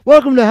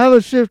Welcome to Have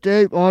a Shift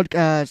Day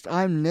podcast.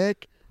 I'm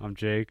Nick, I'm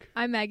Jake.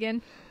 I'm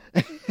Megan.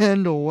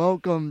 and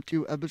welcome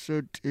to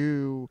episode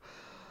 2.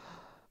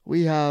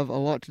 We have a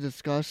lot to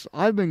discuss.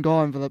 I've been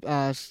gone for the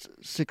past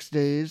 6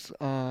 days.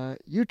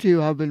 You two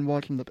have been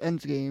watching the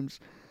Pens games,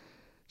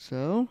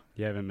 so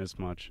You haven't missed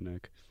much,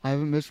 Nick. I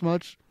haven't missed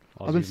much.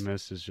 All you've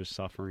missed is just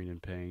suffering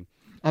and pain.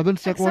 I've been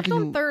stuck Except watching.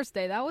 on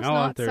Thursday. That was No,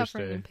 on not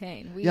suffering Thursday. and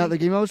pain. Yeah, the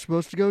game I was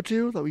supposed to go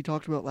to that we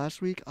talked about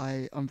last week,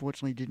 I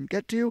unfortunately didn't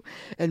get to,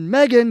 and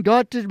Megan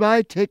got to buy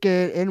a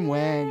ticket and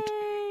went.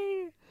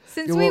 Yay!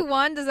 Since You're we wel-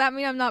 won, does that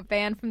mean I'm not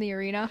banned from the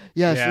arena?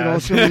 Yes, Yeah. it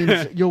also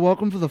means you're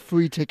welcome for the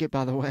free ticket,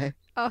 by the way.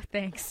 Oh,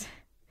 thanks.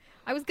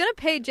 I was going to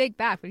pay Jake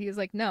back, but he was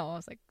like, no. I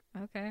was like,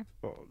 okay.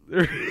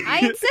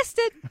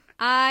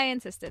 I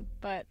insisted,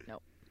 but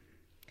no.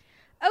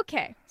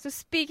 Okay, so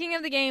speaking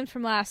of the games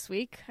from last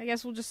week, I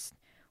guess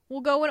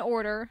we'll go in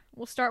order.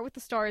 We'll start with the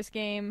Stars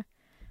game,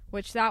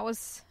 which that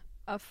was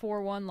a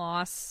 4-1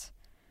 loss.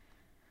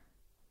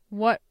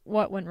 What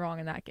went wrong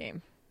in that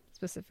game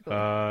specifically?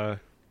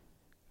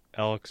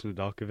 Alex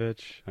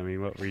Nedeljkovic. I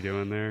mean, what were you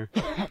doing there?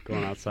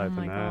 Going outside oh the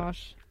my net.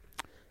 gosh.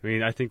 I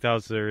mean, I think that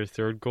was their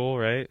third goal,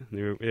 right?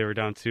 They were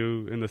down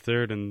 2 in the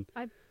third, and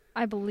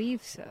I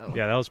believe so.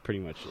 yeah, that was pretty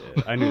much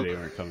it. I knew they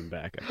weren't coming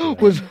back after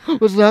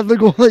that. Was that the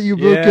goal that you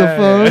broke your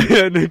phone?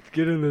 Yeah, Nick,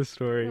 get in this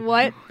story.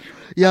 What?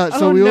 Yeah,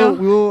 so Oh, we no.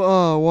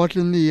 were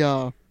watching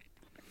the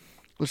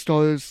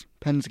Stars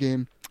Pens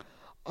game.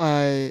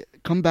 I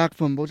come back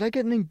from I was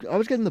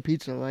getting the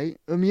pizza, right?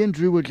 Me and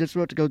Drew were just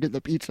about to go get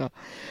the pizza,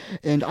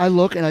 and I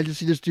look and I just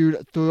see this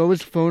dude throw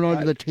his phone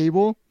onto the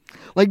table,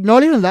 like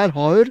not even that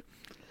hard,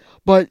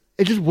 but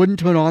it just wouldn't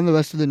turn on the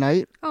rest of the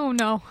night. Oh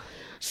no.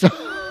 So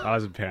I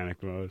was in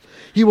panic mode.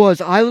 he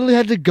was. I literally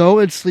had to go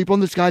and sleep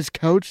on this guy's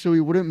couch so he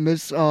wouldn't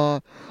miss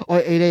our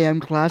 8 a.m.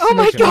 class. Oh the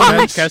my next gosh!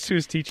 morning. Guess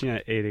who's teaching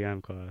at 8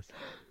 a.m. class?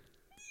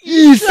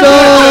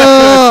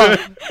 Isa!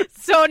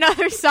 So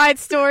another side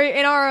story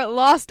in our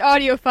lost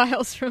audio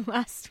files from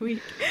last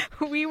week,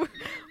 we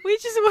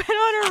just went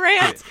on a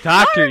rant.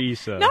 Dr. Not-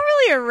 Issa. Not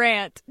really a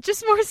rant,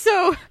 just more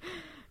so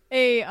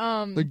a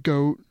The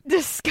goat.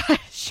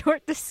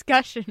 short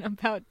discussion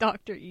about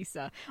Dr.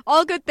 Issa.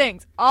 All good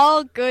things,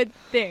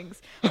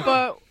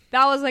 but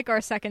that was like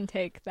our second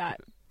take that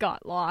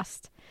got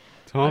lost.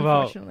 Tell him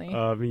about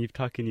Unfortunately. me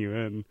tucking you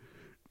in.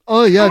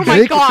 Oh yeah, Oh my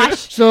Jake.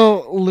 gosh.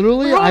 So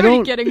literally, We're I already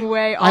don't. getting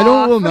way off. I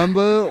don't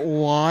remember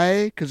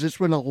why, because it's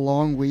been a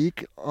long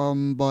week.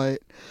 But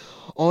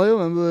all I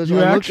remember is You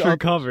I looked extra up.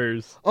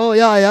 covers. Oh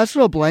yeah, I asked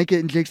for a blanket,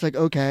 and Jake's like,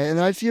 okay. And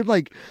then I see him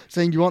like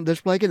saying, "You want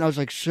this blanket?" And I was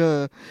like,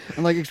 "Sure."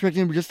 And like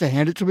expecting him just to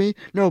hand it to me.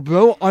 No,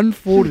 bro,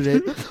 unfolded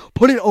it,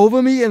 put it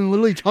over me, and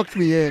literally tucked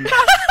me in.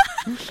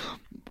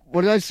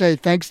 What did I say?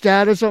 Thanks,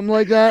 Dad, or something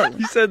like that.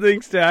 You said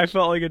thanks, Dad. I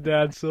felt like a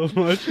dad so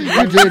much.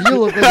 You did. You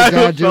look like a I dad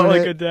felt doing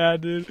like it. a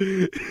dad,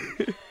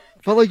 dude.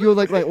 Felt like you were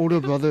like my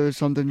older brother or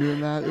something doing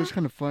that. It was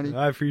kind of funny.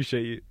 I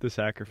appreciate the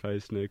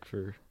sacrifice, Nick,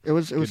 for It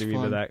was getting me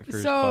to fun. that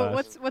first So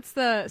class. what's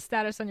the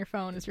status on your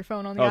phone? Is your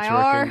phone on the Oh, it's IR?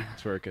 working.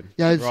 It's working.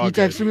 Yeah, We're all he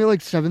texted good. me at like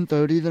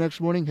 7:30 the next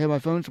morning. Hey, my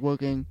phone's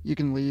working. You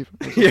can leave.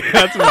 Yeah,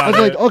 that's I about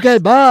was like, it. okay,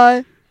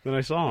 bye. Then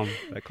I saw him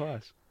at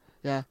class.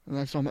 Yeah, and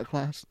I saw him at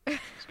class. It's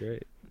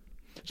great.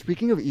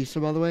 Speaking of Issa,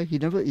 by the way, he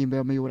never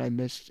emailed me what I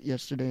missed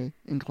yesterday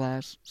in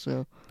class.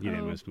 So You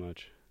didn't Oh. miss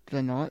much. did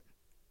I not?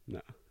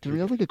 No. Did we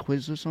have like a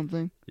quiz or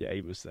something? Yeah,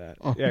 you missed that.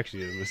 Oh. You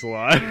actually didn't miss a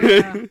lot.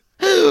 Yeah.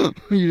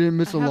 You didn't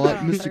miss a I have lot. it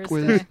on Missed a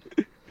quiz.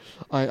 Thursday.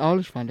 Alright, I'll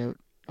just find out.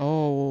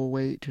 Oh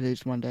wait,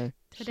 today's Monday.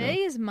 Today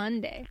is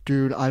Monday.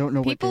 Dude, I don't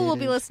know People what day will it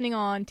be is. listening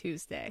on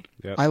Tuesday.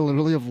 Yep. I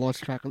literally have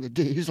lost track of the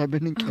days. I've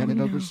been in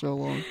Canada for no. so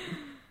long.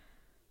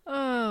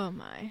 Oh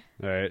my.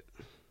 All right.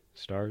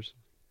 Stars.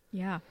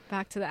 Yeah,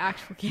 back to the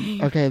actual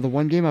game. Okay, the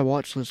one game I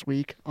watched this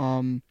week.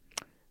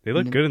 They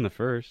look good in the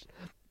first.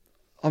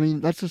 I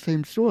mean, that's the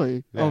same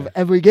story of Yeah.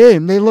 every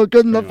game. They look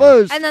good in the Pretty much.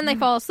 first. And then they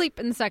fall asleep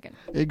in the second.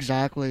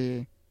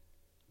 Exactly.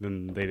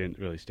 Then they didn't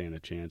really stand a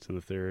chance in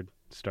the third.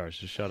 Stars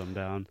just shut them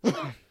down.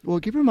 Well,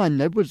 keep in mind,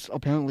 Ned was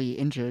apparently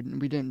injured,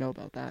 and we didn't know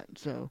about that.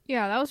 So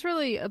Yeah, that was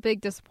really a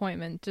big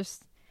disappointment.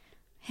 Just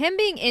him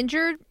being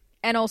injured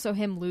and also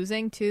him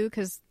losing too,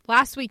 because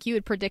last week you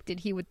had predicted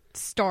he would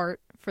start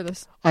for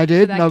this. I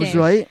did, that and I was game.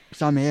 right.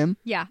 So I'm him.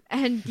 Yeah,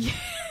 and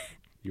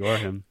You are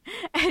him.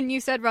 and you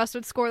said Russ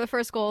would score the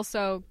first goal,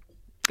 so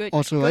good.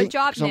 Also good right.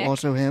 job, 'Cause I'm Nick.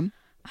 also him.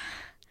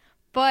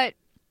 But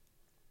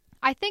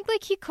I think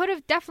like he could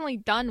have definitely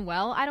done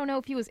well. I don't know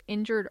if he was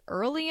injured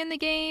early in the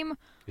game.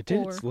 It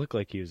didn't Or- look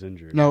like he was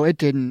injured. No, it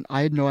didn't.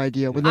 I had no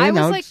idea when they I was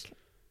announced.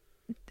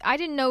 like, I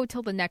didn't know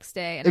till the next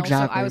day, and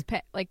Exactly. also I was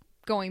like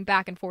going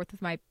back and forth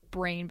with my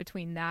brain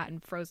between that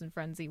and Frozen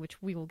Frenzy,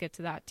 which we will get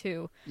to that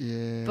too.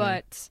 Yeah.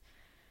 But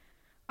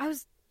I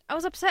was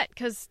upset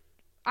because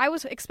I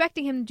was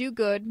expecting him to do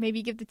good,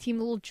 maybe give the team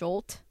a little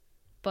jolt,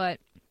 but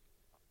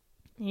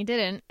he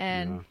didn't,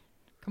 and Yeah.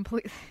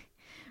 completely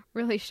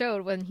really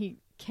showed when he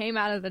came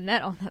out of the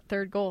net on that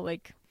third goal,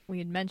 like we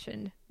had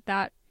mentioned.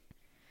 That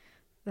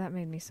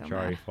made me so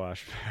Sorry, mad.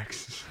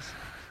 flashbacks.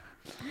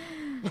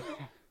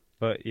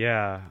 But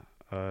yeah,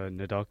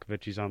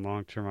 Nedeljkovic, he's on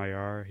long-term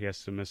IR. He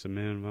has to miss a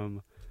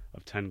minimum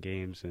of 10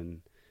 games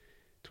in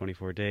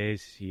 24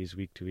 days. He's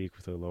week to week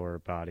with a lower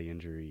body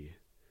injury.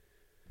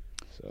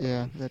 So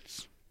Yeah,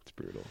 it's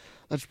brutal.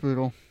 That's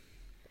brutal.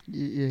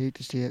 You hate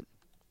to see it.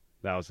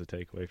 That was the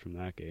takeaway from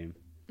that game.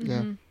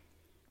 Yeah. Mhm.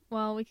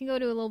 Well, we can go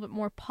to a little bit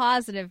more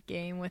positive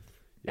game with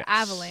the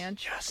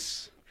Avalanche.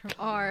 Yes. From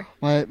our...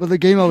 Well, the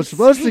game I was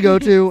supposed to go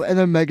to, and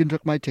then Megan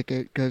took my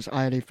ticket because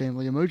I had a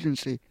family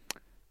emergency.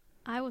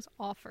 I was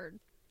offered.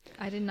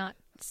 I did not.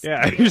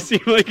 Yeah, you seem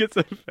like it's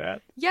a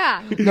fact.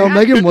 Yeah. No,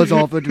 Megan was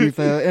offered, to be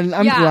fair, and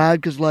I'm Yeah.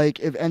 glad because, like,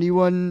 if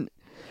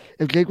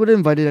Jake would have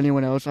invited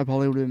anyone else, I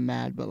probably would have been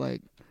mad. But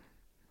like,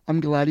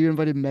 I'm glad you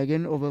invited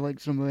Megan over like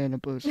some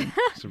random person.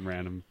 Some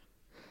random.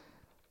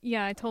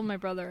 Yeah, I told my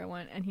brother I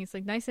went, and he's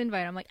like, "Nice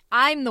invite." I'm like,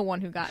 "I'm the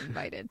one who got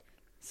invited."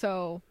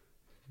 So.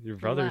 Your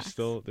brother's Relax.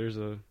 still. There's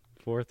a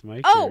fourth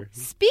mic Oh, here.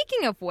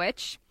 speaking of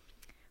which,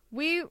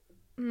 we'll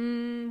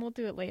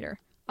do it later.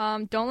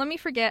 Don't let me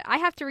forget. I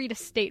have to read a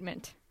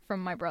statement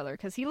from my brother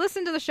because he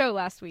listened to the show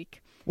last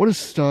week. What a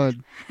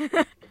stud!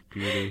 Beauty.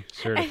 And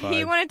Certified.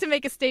 he wanted to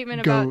make a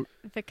statement Goat.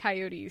 about the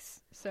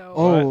Coyotes. So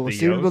Oh, The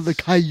statement about the Yotes?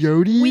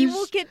 Coyotes. we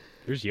will get.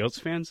 There's Yotes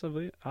fans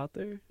out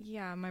there?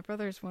 Yeah, my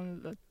brother's one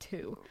of the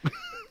two.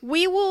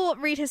 We will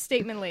read his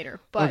statement later.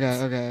 But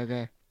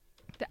Okay.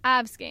 the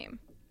Avs game,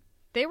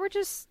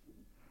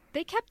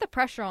 they kept the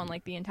pressure on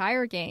like the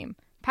entire game.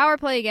 Power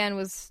play again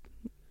was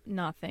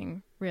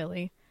nothing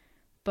really,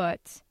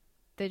 but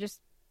they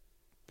just.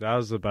 That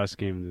was the best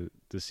game of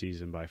the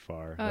season by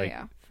far. Oh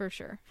yeah, for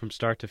sure. From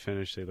start to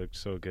finish, they looked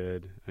so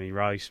good. I mean,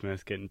 Riley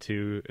Smith getting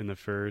 2 in the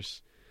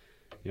first.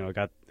 You know,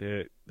 got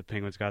the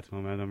Penguins got the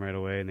momentum right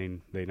away,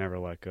 and they never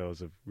let go. It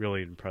was a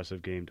really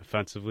impressive game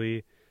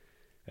defensively.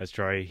 As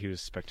Troy, he was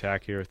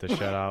spectacular with the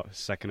shutout,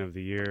 second of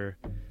the year.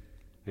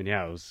 And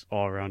yeah, it was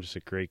all around just a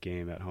great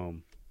game at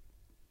home.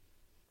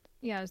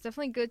 Yeah, it was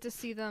definitely good to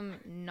see them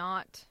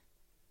not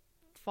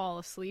fall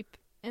asleep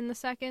in the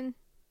second,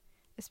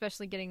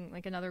 especially getting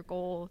like another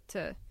goal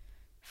to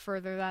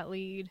further that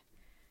lead.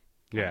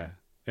 Yeah,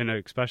 and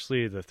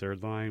especially the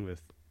third line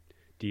with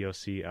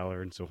DOC,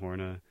 Eller, and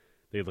Zohorna.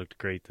 They looked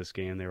great this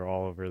game. They were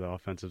all over the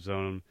offensive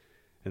zone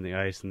and the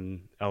ice,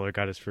 and Eller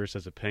got his first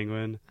as a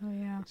Penguin. Oh,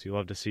 yeah. So you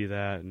love to see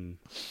that. And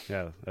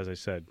yeah, as I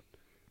said,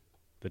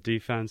 the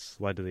defense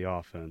led to the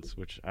offense,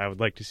 which I would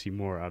like to see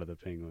more out of the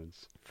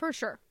Penguins. For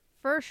sure.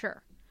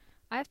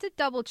 I have to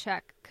double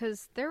check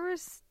because there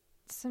was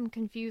some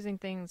confusing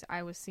things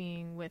I was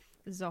seeing with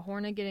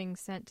Zohorna getting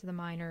sent to the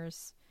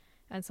minors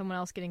and someone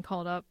else getting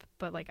called up.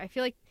 But like, I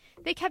feel like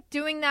they kept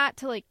doing that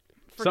to like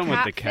for Something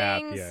cap with the cap,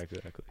 things. yeah,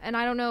 exactly. And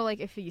I don't know like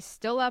if he's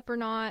still up or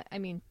not. I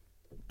mean,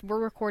 we're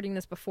recording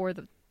this before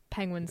the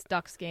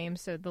Penguins-Ducks game,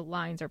 so the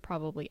lines are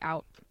probably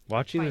out.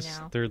 Watching by this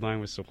now. third line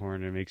with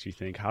Zohorna makes you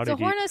think, how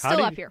Zohorna's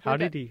still up here. How We're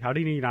did good. how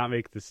did he not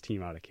make this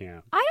team out of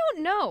camp? I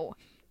don't know.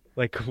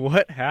 Like,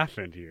 what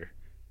happened here?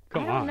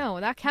 Come I don't on. know.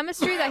 That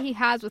chemistry that he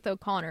has with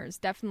O'Connor is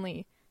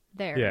definitely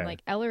there. Yeah. And,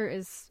 like, Eller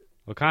is...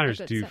 Well, Connor's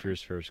Good due center. for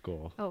his first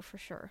goal. Oh, for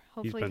sure.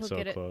 He's Hopefully been he'll so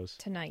get close.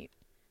 it tonight.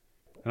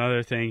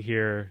 Another thing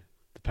here,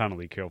 the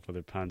penalty kill for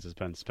the Pens has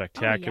been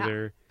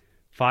spectacular.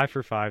 5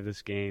 for 5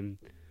 this game.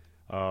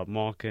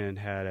 Malkin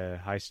had a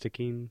high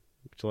sticking,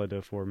 which led to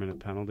a 4-minute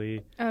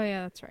penalty. Oh,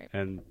 yeah, that's right.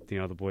 And, you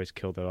know, the boys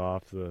killed it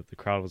off. The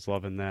crowd was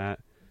loving that.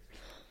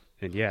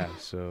 And, yeah,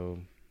 so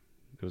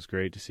it was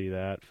great to see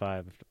that.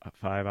 5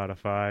 out of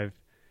 5.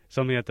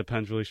 Something that the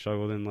Pens really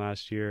struggled in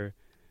last year.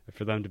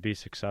 For them to be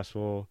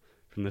successful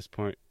from this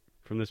point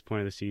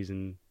of the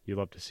season, you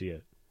love to see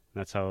it. And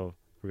that's how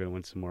we're going to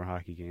win some more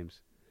hockey games.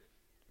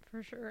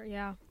 For sure,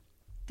 yeah.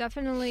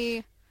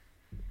 Definitely,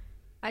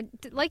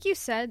 like you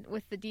said,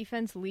 with the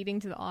defense leading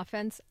to the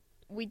offense,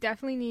 we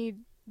definitely need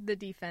the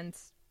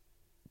defense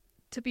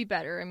to be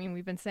better. I mean,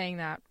 we've been saying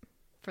that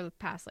for the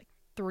past,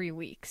 3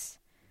 weeks.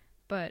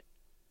 But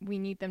we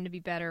need them to be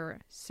better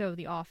so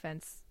the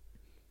offense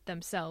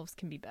themselves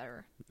can be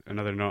better.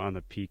 Another note on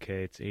the PK,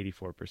 it's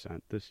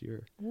 84% this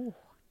year. Ooh,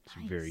 It's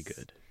nice. very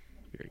good.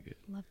 Very good.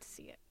 Love to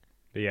see it.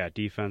 But yeah,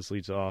 defense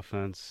leads the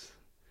offense.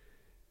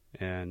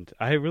 And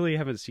I really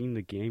haven't seen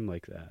the game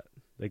like that.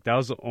 Like, that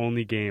was the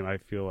only game I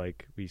feel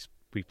like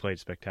we played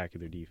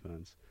spectacular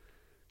defense.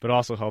 But it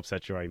also helps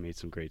that Joey made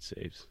some great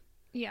saves.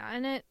 Yeah,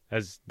 and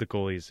As the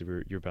goalie is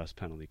your best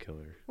penalty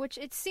killer. which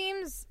it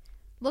seems,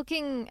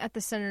 looking at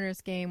the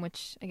Senators game,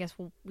 which I guess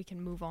we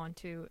can move on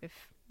to if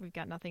we've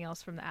got nothing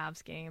else from the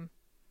Avs game.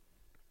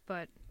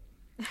 But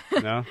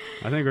No?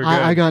 I think we're good.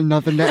 I got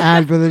nothing to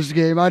add for this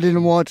game. I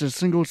didn't watch a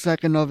single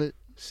second of it.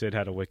 Sid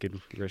had a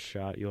wicked wrist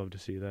shot. You love to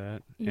see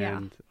that. Yeah.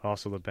 And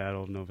also the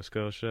Battle of Nova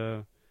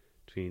Scotia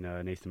between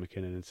Nathan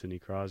McKinnon and Sidney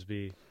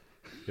Crosby.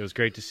 It was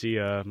great to see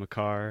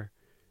Makar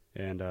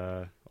and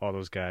all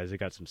those guys. They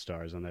got some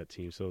stars on that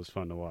team, so it was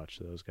fun to watch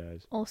those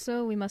guys.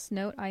 also, we must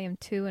note I am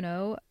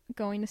 2-0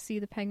 going to see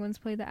the Penguins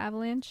play the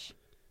Avalanche.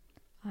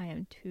 I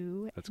am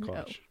 2-0. That's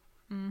clutch.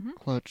 Mm-hmm.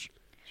 Clutch.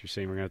 So you're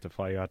saying we're going to have to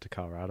fly you out to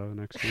Colorado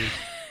next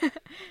game?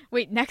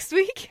 Wait, next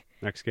week?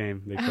 Next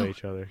game, they play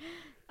each other.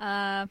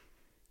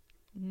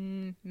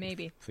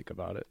 Maybe. Think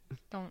about it.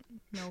 Don't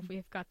know if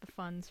we've got the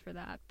funds for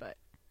that, but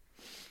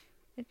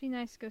it'd be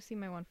nice to go see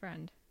my one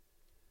friend.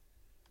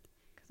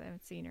 Because I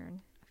haven't seen her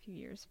in a few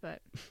years.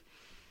 But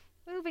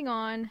moving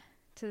on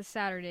to the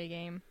Saturday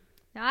game.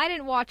 Now, I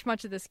didn't watch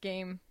much of this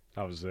game.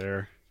 I was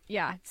there.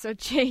 Yeah, so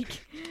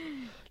Jake.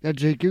 Yeah,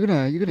 Jake, you're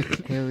gonna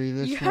carry this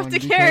one. You have to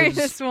carry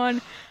this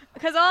one.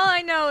 Because all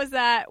I know is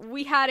that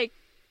we had a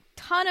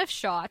ton of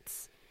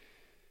shots.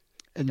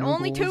 And no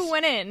Only goals. 2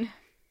 went in.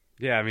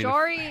 Yeah, I mean...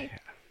 Jari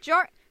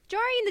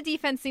and the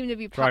defense seem to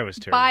be Jari was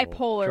terrible.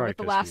 bipolar Jari with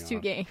the pissed last me 2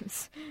 off.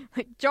 games.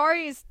 Like,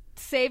 Jari's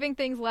saving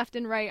things left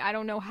and right. I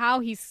don't know how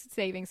he's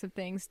saving some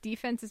things.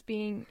 Defense is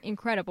being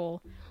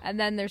incredible. And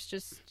then there's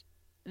just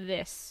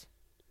this.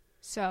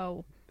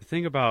 So... The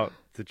thing about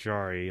the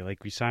Jari,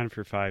 like, we signed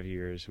for 5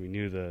 years. We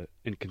knew the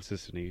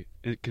inconsistency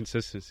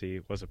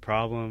was a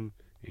problem,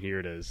 and here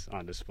it is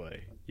on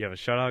display. You have a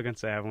shutout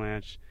against the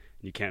Avalanche,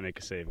 and you can't make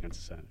a save against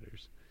the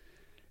Senators.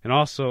 And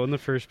also, in the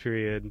first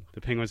period,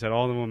 the Penguins had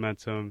all the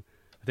momentum.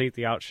 I think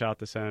they outshot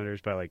the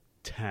Senators by, like,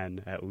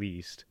 10 at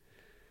least.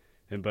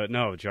 But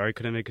no, Jari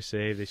couldn't make a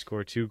save. They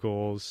scored 2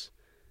 goals.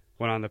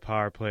 One on the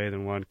power play,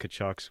 then one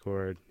Kachuk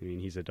scored. I mean,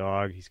 he's a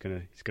dog. He's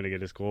gonna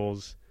get his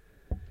goals.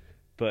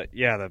 But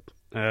yeah,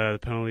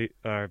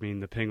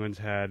 the Penguins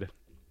had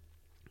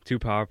 2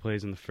 power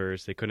plays in the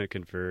first. They couldn't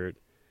convert,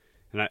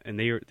 and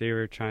they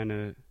were trying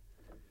to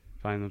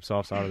find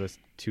themselves out of this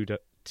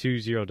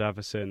 2-0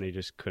 deficit, and they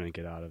just couldn't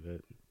get out of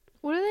it.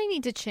 What do they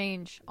need to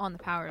change on the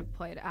power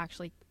play to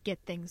actually get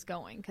things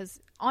going? Because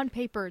on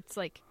paper, it's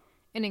like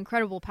an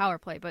incredible power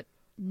play, but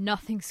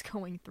nothing's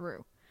going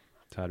through.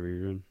 Todd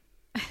Reardon.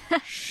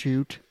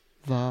 Shoot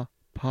the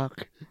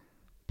puck,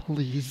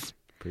 please.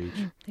 Preach.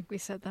 I think we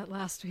said that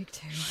last week,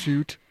 too.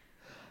 Shoot.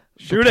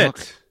 Shoot puck.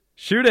 it!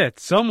 Shoot it!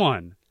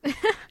 Someone!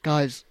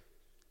 Guys,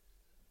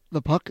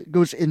 the puck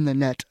goes in the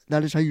net.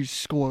 That is how you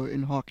score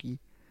in hockey.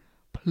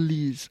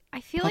 Please.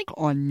 I feel puck like,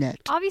 on net.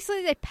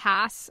 obviously, they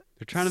pass.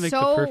 They're trying to make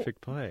the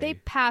perfect play. They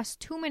pass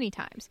too many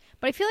times.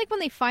 But I feel like when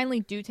they finally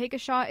do take a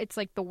shot, it's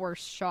like the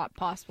worst shot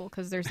possible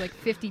because there's like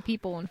 50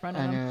 people in front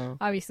of them. know.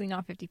 Obviously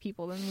not 50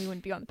 people, then we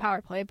wouldn't be on the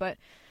power play, but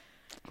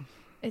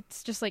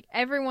it's just like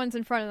everyone's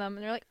in front of them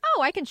and they're like,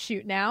 "Oh, I can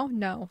shoot now."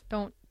 No,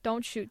 don't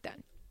shoot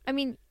then. I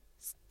mean,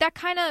 that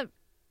kind of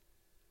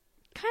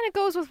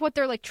goes with what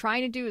they're like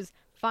trying to do is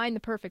find the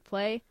perfect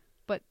play,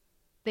 but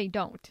they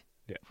don't.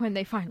 Yeah. When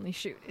they finally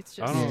shoot. It's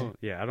just I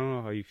don't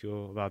know how you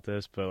feel about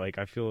this, but like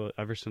I feel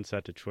ever since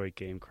that Detroit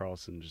game,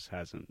 Carlson just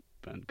hasn't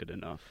been good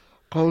enough.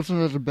 Carlson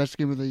has the best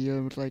game of the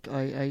year. It's like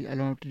I don't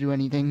have to do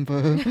anything for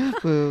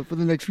the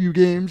next few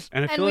games.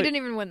 And we didn't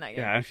even win that game.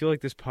 Yeah, I feel like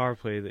this power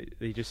play,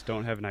 they just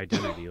don't have an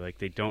identity. Like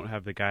they don't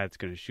have the guy that's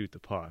going to shoot the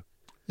puck.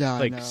 Yeah,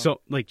 like I know.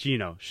 so, like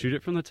Gino, shoot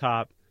it from the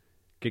top,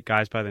 get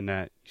guys by the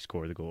net, you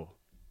score the goal.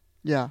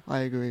 Yeah, I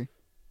agree.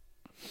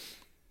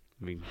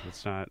 I mean,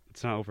 it's not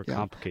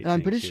overcomplicated. And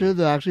I'm pretty sure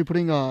they're actually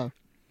putting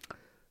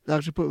they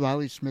actually put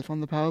Riley Smith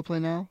on the power play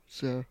now.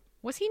 So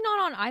Was he not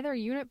on either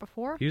unit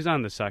before? He was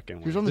on the second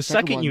one. He was on the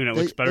second one. unit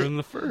looks better than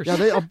the first.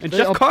 Yeah, and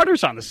Jeff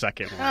Carter's on the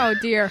second one. Oh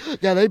dear.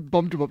 Yeah, they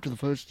bumped him up to the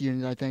first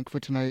unit, I think, for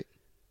tonight.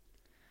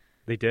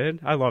 They did?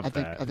 I love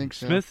that. I think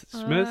so. Smith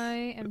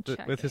I am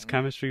with his checking.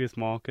 chemistry with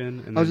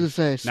Malkin. And I was then gonna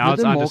say Smith now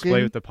it's and on Malkin,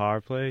 display with the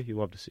power play. You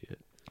love to see it.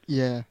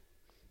 Yeah.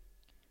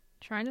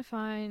 Trying to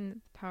find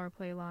power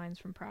play lines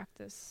from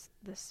practice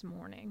this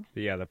morning.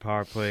 But yeah, the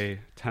power play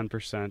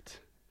 10%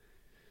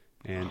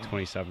 and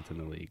 27th in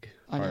the league.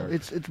 I know Hard-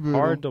 it's brutal.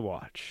 hard to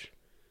watch.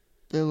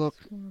 They look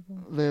It's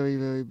horrible. very,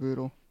 very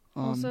brutal.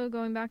 Also,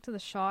 going back to the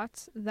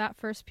shots, that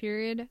first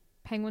period,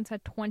 Penguins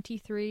had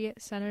 23,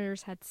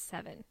 Senators had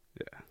 7.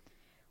 Yeah.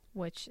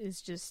 Which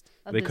is just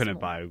They couldn't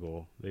abysmal. buy a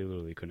goal. They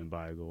literally couldn't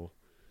buy a goal.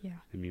 Yeah.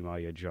 And meanwhile,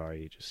 you had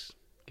Jari just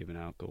giving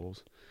out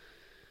goals.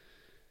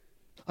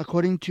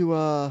 According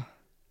to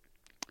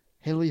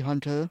Haley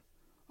Hunter,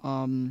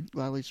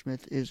 Riley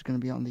Smith is going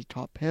to be on the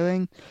top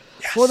pairing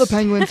for the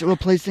Penguins,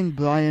 replacing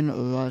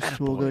Brian Russ,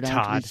 who will go down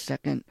to Todd. the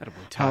second Attaboy,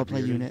 power Todd play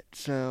Reardon. unit.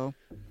 So,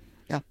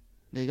 yeah,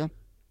 there you go.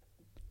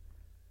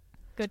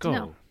 Good Let's to go.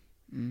 know.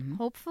 Mm-hmm.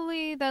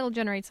 Hopefully that'll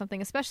generate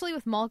something, especially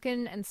with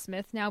Malkin and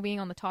Smith now being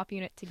on the top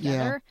unit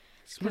together.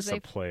 Smith's a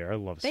they've- player. I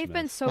love They've Smith.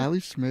 been so Riley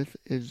Smith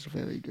is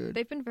very good.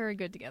 they've been very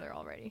good together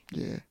already.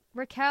 Yeah,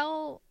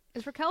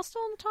 Is Raquel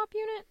still on the top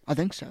unit? I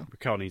think so.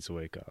 Raquel needs to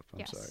wake up. I'm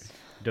Yes. sorry.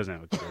 He doesn't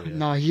have a goal yet.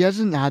 No, he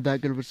hasn't had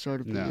that good of a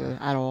start of the No. year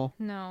at all.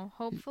 No.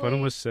 Hopefully. Put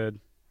him with Sid.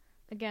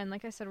 Again,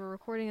 like I said, we're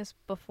recording this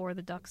before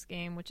the Ducks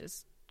game, which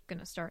is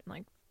gonna start in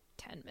like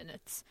 10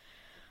 minutes.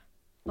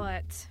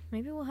 But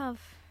maybe we'll have.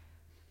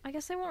 I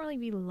guess they won't really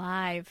be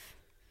live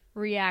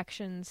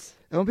reactions.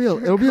 It'll be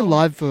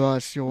live for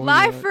us.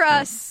 Live for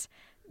us.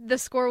 The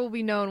score will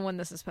be known when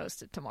this is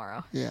posted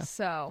tomorrow. Yeah.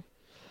 So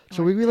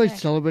So we'd be like okay.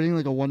 celebrating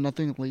like a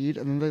 1-0 lead,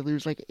 and then they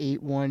lose like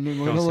 8-1, and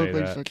we're Don't gonna say look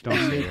like that. such Don't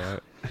say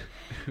idiots.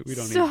 that. We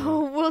don't need So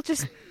that. we'll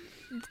just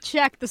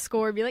check the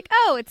score and be like,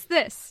 oh, it's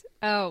this.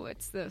 Oh,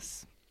 it's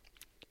this.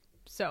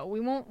 So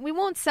we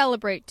won't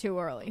celebrate too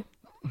early.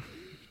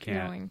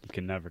 can't. knowing. You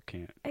can never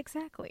can't.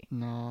 Exactly.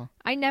 No.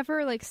 I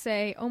never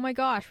say, "Oh my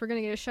gosh, we're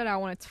gonna get a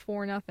shutout when it's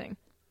 4-0."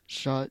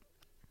 Shut.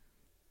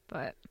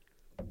 But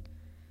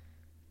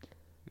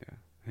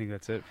I think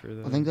that's it for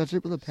the. I think that's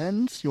it for the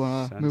Pens. You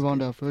want to Sounds move on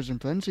good. to Frozen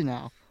Frenzy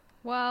now?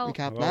 well,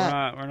 Recap Well,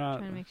 that. we're not.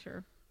 trying to make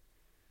sure.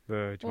 Do you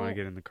want Well- to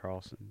get into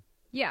Carlson?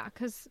 Yeah,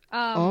 because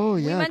Oh,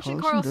 we yeah,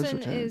 mentioned Carlson does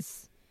Carlson return.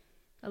 is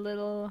a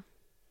little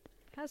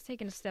has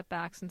taken a step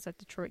back since that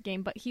Detroit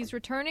game, but he's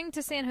returning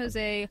to San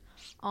Jose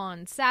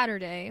on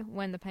Saturday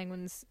when the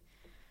Penguins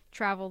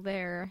travel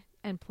there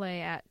and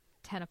play at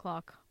 10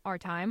 o'clock our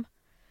time.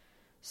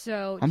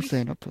 So I'm do you-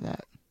 staying up for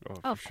that. Oh,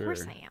 for of sure.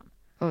 course I am.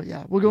 Oh,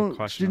 yeah. We're No going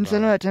question Student about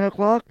Center it. at 10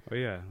 o'clock. Oh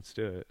yeah, let's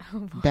do it.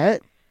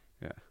 Bet?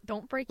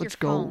 Don't break Let's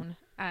your go. phone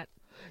at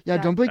Yeah,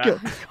 that- don't break it.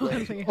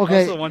 Okay.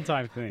 Okay. That's a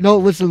one-time thing. No,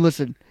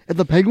 listen. If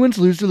the Penguins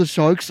lose to the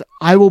Sharks,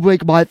 I will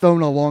break my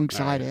phone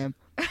alongside Alright. him.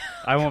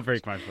 I won't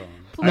break my phone.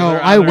 No,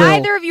 Either- I will.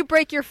 Neither of you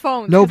break your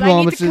phones. No 'cause I need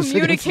to promises against the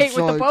communicate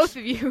with the Sharks. both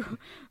of you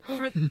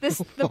for this.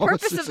 The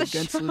purpose of the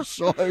against show. the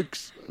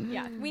Sharks.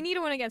 Yeah, we need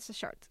to win against the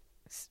Sharks.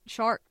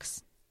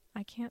 Sharks.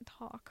 I can't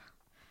talk.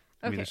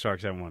 I mean, Okay, the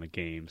Sharks haven't won a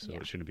game, so Yeah.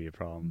 it shouldn't be a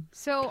problem.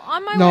 so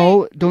on my way.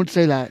 No, don't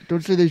say that.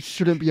 Don't say they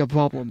shouldn't be a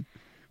problem.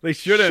 They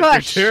shouldn't.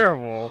 Shush. They're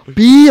terrible.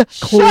 Be Shush.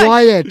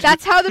 quiet.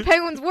 That's how the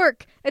Penguins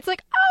work. It's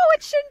like, oh,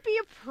 it shouldn't be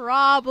a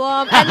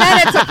problem, and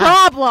then it's a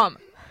problem.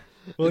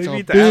 Well, It's they a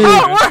beat the big- That's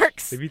how Avalanche. it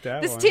works. They beat the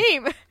This Avalanche.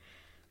 team.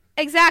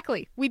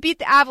 Exactly. We beat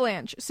the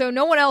Avalanche, so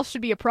no one else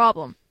should be a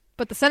problem.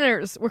 But the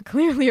Senators were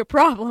clearly a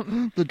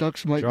problem. The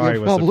Ducks might Joey be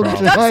a was the problem problem.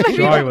 tonight. Ducks might be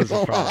Joey was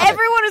the problem.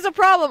 Everyone is a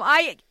problem.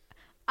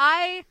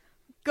 I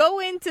go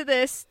into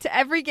this to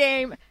every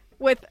game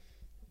with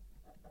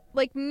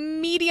like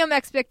medium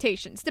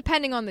expectations,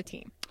 depending on the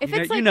team. If You,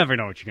 it's you like never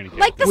know what you're gonna get.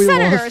 like the We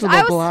Senators, lost to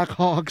I the was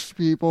Blackhawks,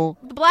 people.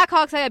 the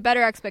Blackhawks. I had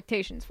better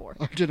expectations for.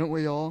 Didn't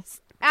we all?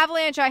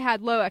 Avalanche, I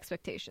had low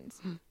expectations.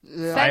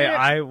 Yeah. Senator-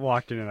 I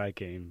walked into that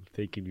game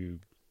thinking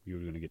you were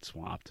gonna get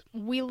swamped.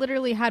 We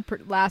literally had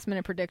last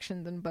minute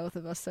predictions, and both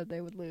of us said they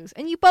would lose.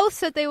 And you both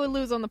said they would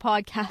lose on the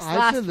podcast I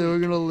last said they were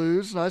week. going to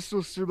lose, and I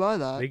still stood by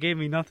that. They gave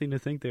me nothing to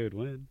think they would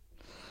win.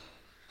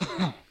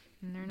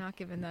 And they're not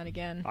giving that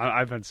again.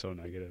 I've been so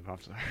negative. I'm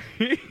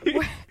sorry.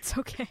 It's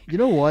okay. You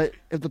know what?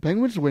 If the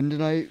Penguins win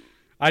tonight,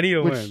 I need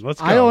to Which win. Let's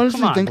go. I honestly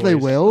Come on, think they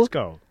boys. will. Let's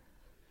go.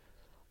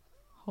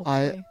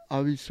 Hopefully.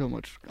 I'll be so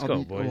much. Let's I'll go,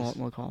 be boys. a lot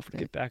more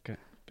confident.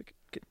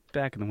 Get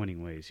back in the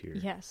winning ways here.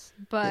 Yes,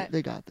 They, but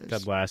they got this.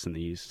 Dead last in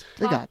the East.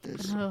 They got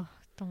this. Oh,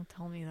 don't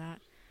tell me that.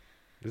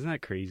 Isn't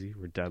that crazy?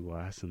 We're dead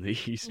last in the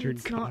Eastern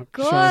It's not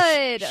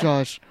Conference.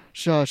 good.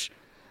 Shush.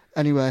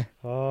 Anyway,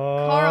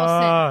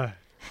 Carlson.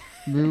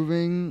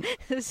 moving.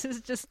 This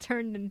has just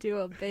turned into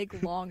a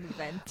big long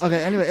vent.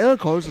 Okay, anyway, Eric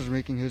Carlson is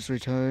making his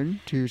return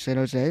to San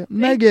Jose.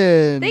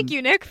 Megan! Thank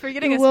you, Nick, for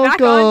getting You're us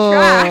welcome.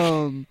 back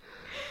on track.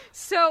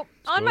 So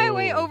on my go.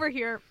 way over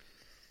here,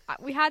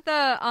 we had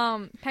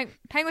the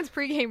Penguins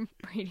pregame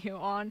radio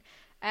on,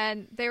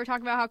 and they were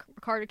talking about how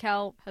Carter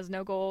Kell has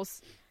no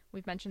goals.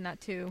 We've mentioned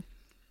that too.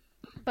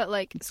 But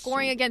like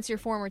scoring against your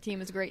former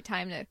team is a great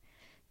time to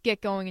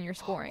get going in your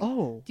scoring.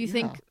 Oh, Do you yeah.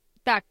 think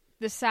that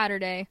this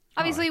Saturday?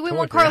 Obviously, Oh, I we totally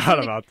want forgot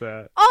Carlson. about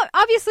that.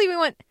 Obviously, we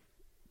want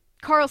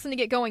Carlson to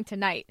get going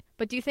tonight.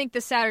 But do you think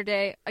this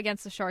Saturday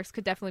against the Sharks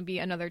could definitely be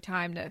another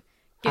time to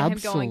get him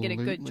going, get a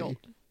good jolt?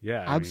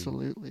 Yeah, I mean,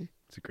 Absolutely.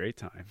 it's a great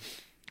time.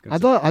 I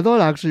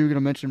thought actually you were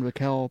gonna mention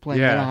Raquel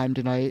playing Yeah. Anaheim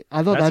tonight.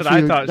 I thought That's that's what I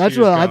you, thought that's she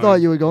was what I thought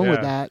going. you were going with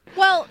Yeah. that.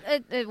 Well,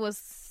 it was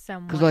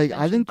somewhat. Because like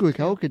I think mentioned,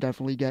 Raquel too. could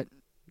definitely get.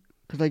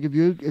 Because like if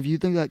you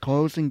think that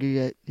Carlson could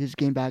get his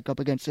game back up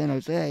against San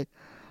Jose,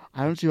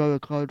 I don't see why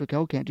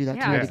Raquel can't do that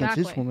Yeah, tonight against his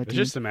exactly. former It's team.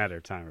 just a matter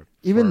of time.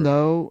 Even before-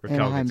 though Raquel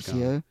Anaheim's gets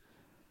going.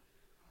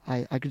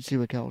 here, I could see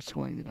Raquel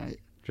scoring tonight.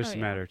 Just Oh, a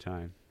yeah. matter of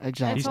time.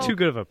 Exactly. He's all- too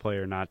good of a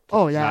player not to.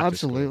 Oh yeah, not to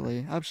score.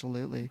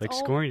 absolutely. Like all-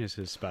 scoring is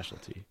his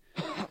specialty.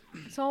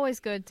 It's always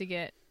good to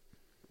get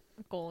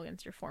a goal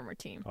against your former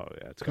team. Oh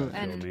yeah, it's gonna feel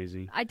And-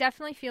 amazing. I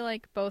definitely feel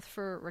like both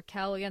for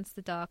Raquel against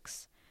the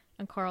Ducks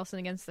and Carlson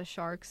against the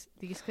Sharks,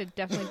 these could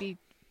definitely be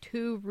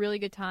two really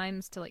good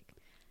times to like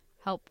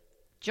help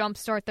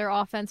jumpstart their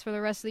offense for the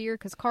rest of the year.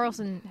 Because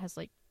Carlson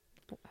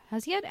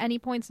has he had any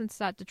points since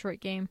that Detroit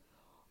game?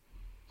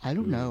 I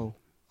don't know.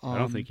 I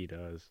don't think he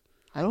does.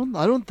 I don't think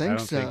I don't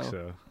so. think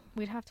so.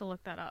 We'd have to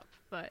look that up.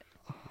 But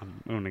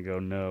I'm gonna go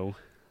no.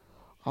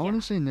 I want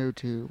to say no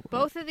too.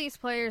 both of these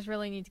players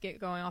really need to get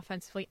going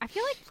offensively. I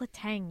feel like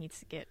Letang needs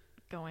to get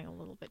going a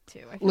little bit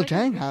too. I feel like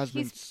Letang has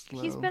been he's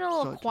slow. he's been a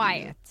little start to the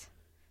year. quiet.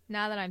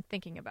 Now that I'm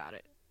thinking about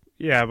it.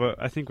 Yeah, but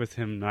I think with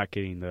him not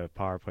getting the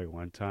power play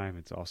one time,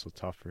 it's also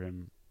tough for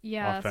him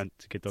Yeah. to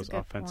get those that's a good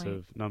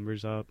offensive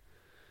numbers up.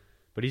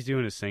 But he's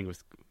doing his thing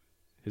with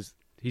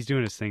he's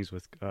doing his things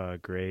with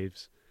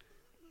Graves,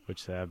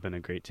 which have been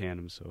a great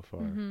tandem so far.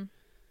 Mm-hmm.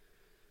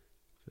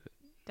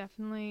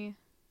 Definitely,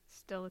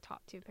 still the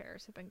top two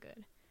pairs have been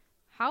good.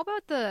 How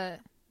about the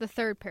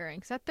third pairing?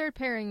 Because that third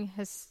pairing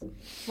has,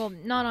 well,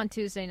 not on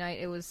Tuesday night.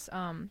 It was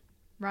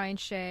Ryan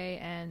Shea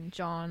and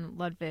John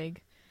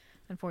Ludwig.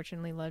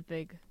 Unfortunately,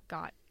 Ludwig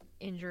got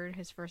injured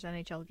his first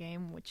NHL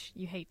game, which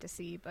you hate to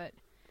see, but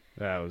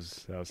That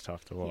was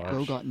tough to watch.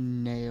 Go got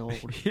nailed.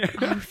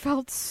 I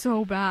felt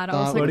so bad.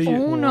 I was That like, was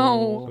oh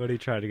no. But he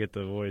tried to get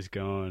the voice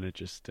going. It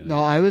just didn't.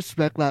 No, I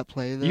respect that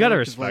play, though. You gotta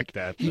 'cause, respect like,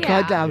 that. He though.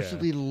 tried to Yeah.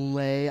 absolutely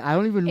lay. I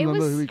don't even It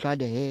remember was- who he tried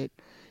to hit.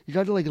 He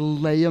tried to like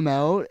lay him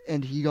out,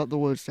 and he got the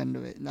worst end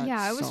of it. And that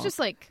Yeah, it was sucked. just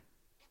like,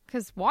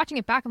 because watching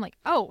it back, I'm like,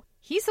 oh,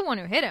 he's the one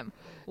who hit him.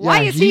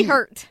 Why Yeah, is he he-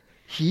 hurt?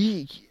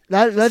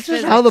 That's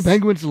just how the Physics.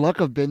 Penguins' luck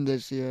have been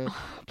this year.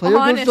 Player goes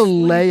to Honestly.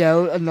 lay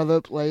out another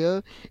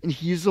player, and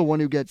he's the one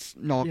who gets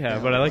knocked out. Yeah,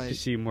 but I like to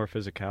see more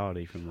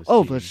physicality from this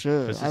Oh, team. for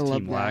sure. Because I this love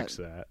team that. lacks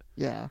that.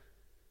 Yeah.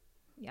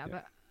 Yeah,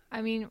 but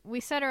I mean, we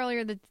said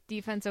earlier that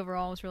defense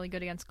overall was really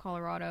good against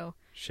Colorado.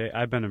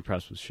 I've been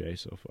impressed with Shea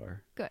so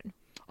far. Good.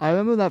 I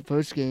remember that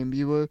first game.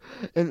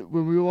 And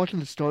when we were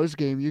watching the Stars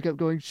game, you kept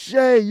going,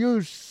 "Shay,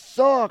 you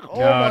suck! Oh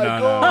my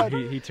god!"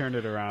 No. He turned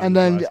it around. And the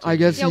then last I two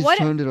guess games. he's what-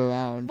 turned it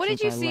around. What did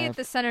since you I see left. at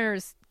the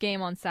Senators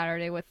game on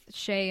Saturday with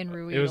Shea and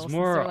Ruiz? It was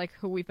more- They're like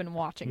who we've been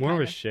watching. More kind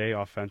with of. Shea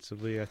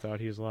offensively. I thought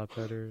he was a lot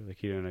better. Like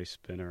he did a nice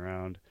spin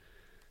around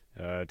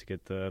to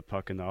get the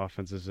puck in the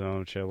offensive zone,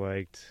 which I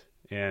liked.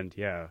 And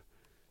yeah,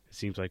 it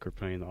seems like we're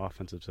playing the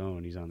offensive zone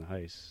when he's on the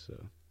ice.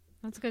 So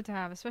That's good to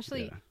have,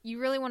 especially Yeah. you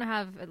really want to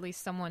have at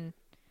least someone.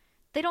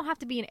 They don't have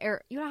to be an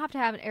Eric. You don't have to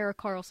have an Eric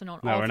Carlson on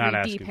no, all we're three not D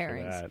asking for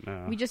pairings. that.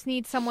 No. We just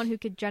need someone who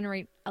could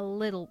generate a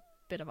little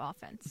bit of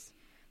offense,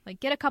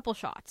 like get a couple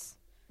shots,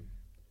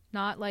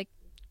 not like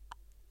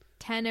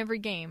 10 every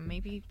game,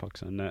 maybe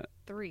Pucks on net.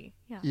 3.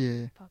 Yeah,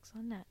 Yeah. pucks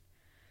on net.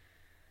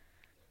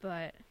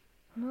 But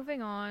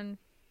moving on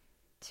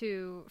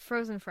to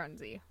Frozen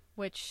Frenzy,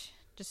 which,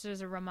 just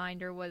as a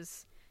reminder,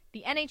 was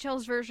the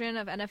NHL's version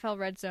of NFL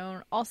Red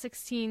Zone.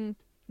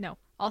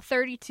 All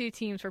 32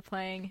 teams were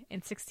playing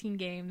in 16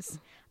 games.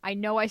 I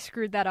know I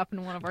screwed that up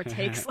in one of our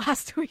takes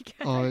last week.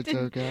 Oh, I it's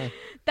didn't- okay.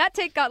 That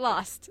take got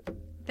lost,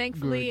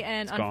 thankfully Good.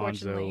 and It's gone,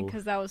 unfortunately, so-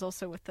 because that was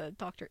also with the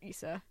Dr.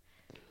 Issa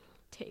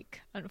take,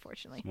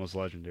 unfortunately. Most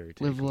legendary.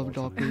 take Live, of love,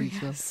 all Doctor time.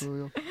 Lisa, Yes. for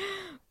real.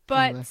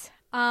 But,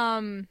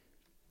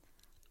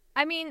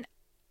 I mean,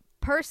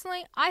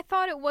 personally, I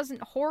thought it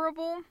wasn't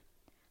horrible.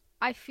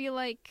 I feel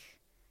like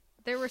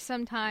there were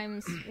some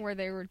times where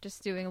they were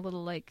just doing a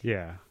little, like,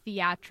 Yeah.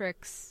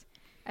 theatrics,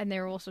 and they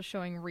were also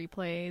showing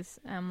replays.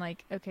 And I'm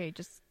like, okay,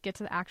 just get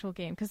to the actual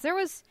game. Because there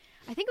was,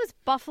 I think it was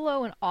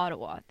Buffalo and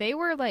Ottawa. They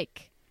were,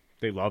 like,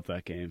 They love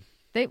that game.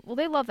 they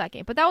love that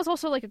game. But that was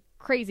also, like, a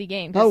crazy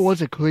game. That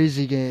was a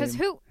crazy game. Because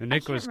who? And I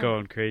Nick can't was remember.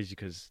 going crazy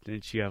because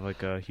didn't she have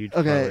like a huge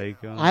Okay, parlay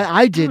going?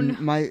 I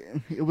didn't. no.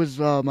 It was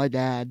my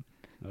dad.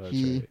 Oh, that's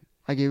he- right.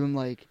 I gave him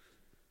I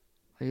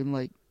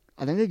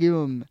think I gave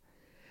him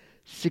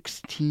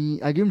 16.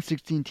 I gave him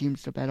 16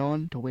 teams to bet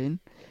on to win.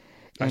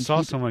 I And saw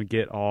he- someone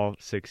get all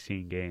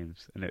 16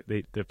 games, and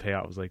the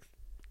payout was like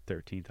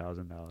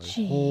 $13,000.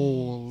 Jeez.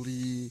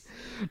 Holy.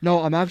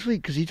 No, I'm actually,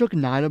 because he took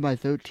 9 of my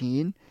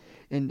 13,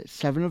 and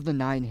 7 of the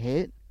 9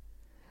 hit.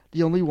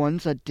 The only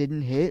ones that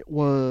didn't hit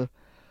were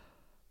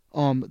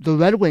the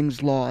Red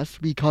Wings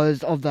lost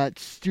because of that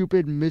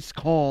stupid missed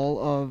call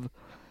of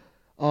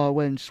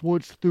when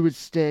Schwartz threw his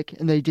stick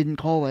and they didn't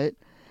call it,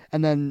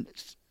 and then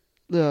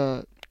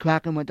the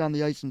Kraken went down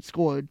the ice and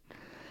scored.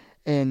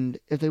 And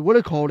if they would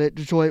have called it,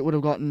 Detroit would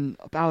have gotten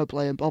a power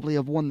play and probably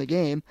have won the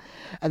game.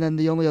 And then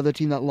the only other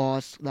team that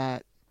lost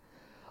that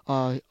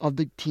of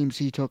the teams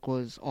he took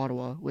was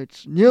Ottawa,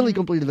 which nearly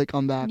completed the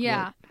comeback. but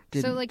Yeah.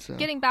 didn't, So, like,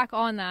 getting back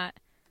on that,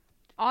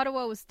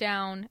 Ottawa was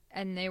down,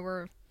 and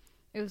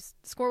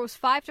score was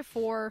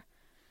 5-4,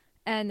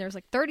 and there's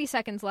like 30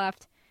 seconds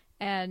left,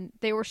 and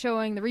they were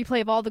showing the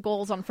replay of all the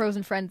goals on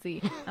Frozen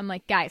Frenzy. I'm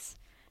like, guys,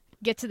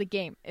 get to the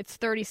game. It's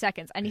 30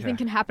 seconds. Anything Yeah.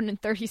 can happen in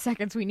 30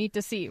 seconds. We need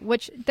to see.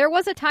 Which there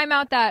was a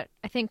timeout that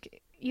I think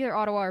either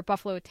Ottawa or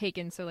Buffalo had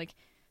taken, so like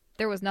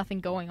there was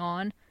nothing going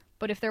on.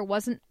 But if there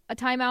wasn't a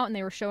timeout and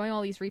they were showing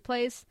all these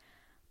replays,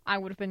 I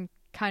would have been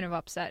kind of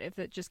upset if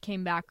it just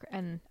came back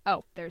and,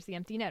 oh, there's the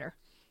empty netter.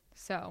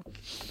 So,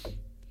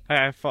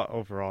 I thought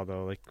overall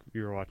though, like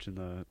we were watching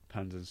the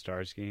Pens and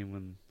Stars game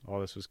when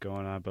all this was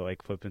going on, but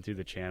like flipping through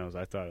the channels,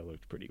 I thought it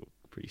looked pretty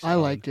I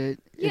solid. liked it.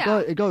 Yeah.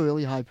 It got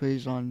really high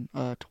praise on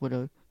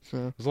Twitter.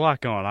 So There's a lot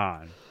going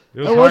on.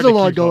 It there hard was a to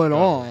lot keep up, going though.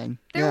 on.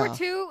 there Yeah.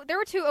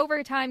 were two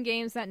overtime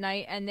games that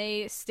night, and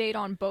they stayed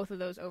on both of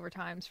those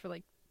overtimes for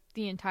like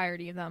the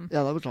entirety of them.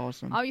 Yeah, that was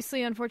awesome.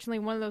 Obviously, unfortunately,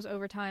 one of those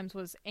overtimes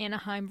was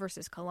Anaheim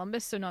versus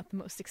Columbus, so not the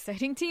most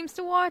exciting teams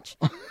to watch.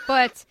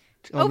 But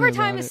Tell me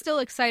overtime about is it. still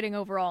exciting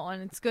overall,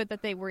 and it's good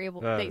that they were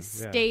able. They Yeah.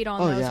 stayed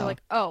on Oh, those. yeah. So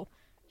like, oh,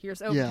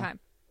 here's Yeah. overtime.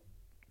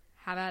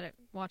 Have at it.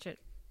 Watch it.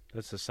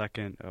 That's the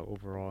second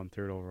overall and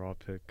third overall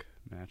pick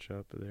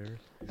matchup there.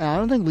 And I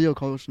don't think Leo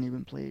Carlson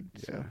even played.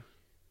 So. Yeah.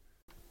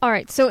 All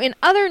right, so in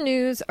other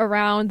news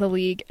around the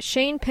league,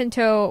 Shane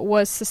Pinto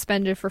was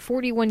suspended for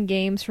 41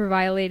 games for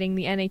violating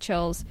the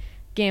NHL's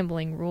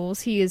gambling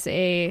rules. He's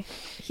a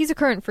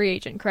current free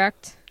agent,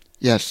 correct?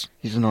 Yes,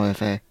 he's an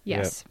RFA.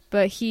 Yes,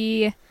 but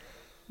he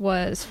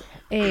was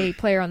a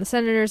player on the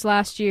Senators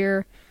last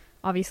year,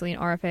 obviously an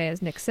RFA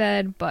as Nick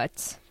said,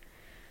 but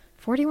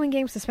 41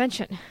 game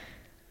suspension.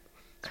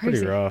 Crazy.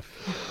 Pretty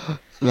rough.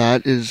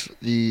 That is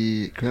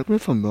correct me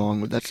if I'm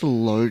wrong, but that's the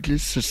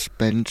largest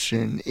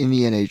suspension in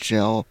the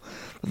NHL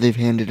that they've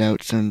handed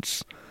out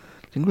since,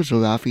 I think it was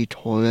Rafi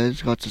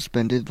Torres got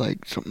suspended,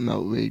 like something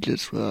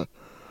outrageous for,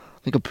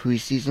 like a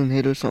preseason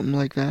hit or something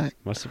like that.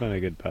 Must have been a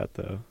good bet,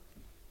 though.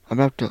 I'm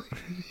about to...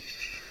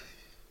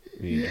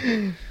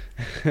 Yeah.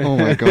 Oh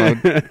my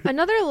god.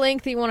 Another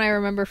lengthy one I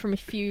remember from a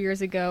few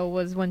years ago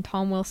was when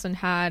Tom Wilson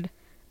had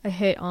a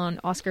hit on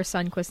Oscar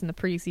Sundqvist in the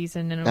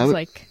preseason, and it was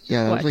like,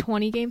 yeah, what, that was like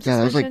 20 games Yeah,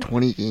 that suspension? was like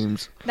 20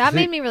 games. That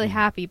made me really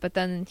happy, but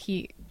then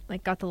he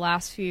like got the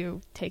last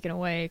few taken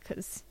away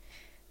because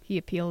he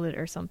appealed it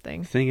or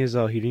something. The thing is,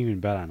 though, he didn't even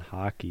bet on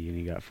hockey, and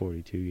he got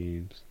 42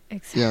 games.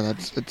 Exactly. Yeah,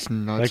 it's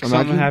nuts. Like,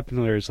 something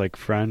happened where his, like,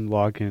 friend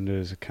logged into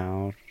his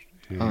account.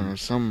 I don't know,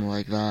 something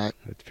like that.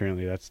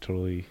 Apparently that's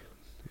totally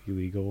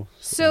illegal.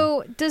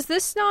 So does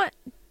this not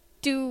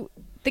do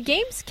the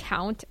games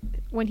count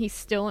when he's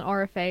still an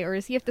RFA, or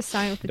does he have to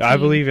sign with the team? I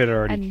believe it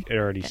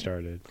already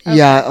started. Okay.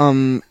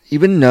 Yeah,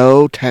 even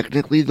though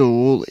technically the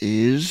rule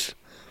is,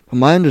 from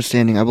my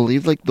understanding, I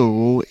believe like the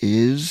rule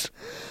is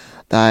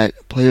that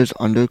players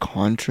under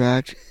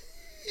contract,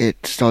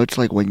 it starts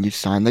like when you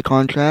sign the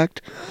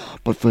contract,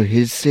 but for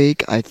his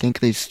sake, I think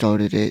they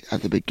started it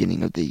at the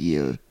beginning of the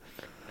year.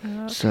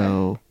 Okay.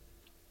 So,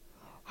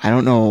 I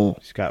don't know,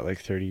 He's got like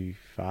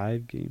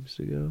 35 games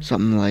to go.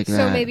 something like that.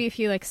 So maybe if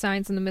he like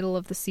signs in the middle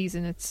of the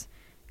season, it's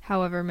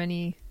however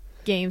many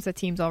games the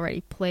team's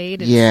already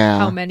played, and Yeah.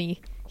 how many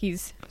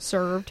he's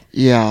served.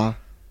 Yeah.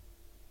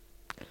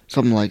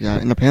 Something like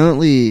that. And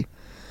apparently,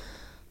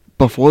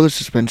 before the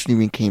suspension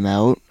even came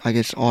out, I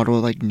guess Ottawa,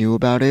 like, knew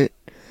about it.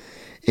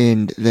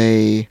 And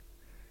they,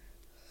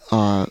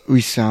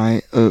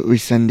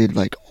 rescinded,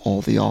 like,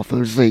 all the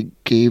offers they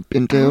gave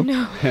Pinto. Oh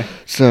no.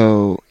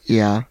 So,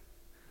 yeah.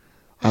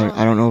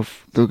 I don't know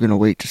if they're gonna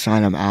wait to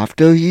sign him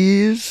after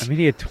he's... I mean,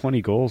 he had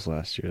 20 goals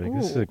last year. Like,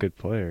 this is Ooh. a good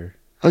player.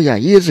 Oh, yeah,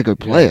 he is a good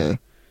player.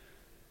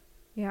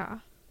 Yeah.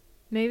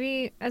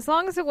 Maybe as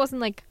long as it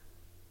wasn't like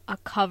a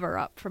cover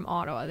up from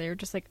Ottawa. They were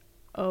just like,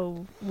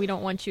 oh, we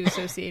don't want you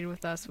associated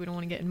with us. We don't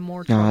want to get in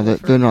more trouble. No,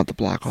 for they're not the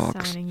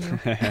Blackhawks. signing you.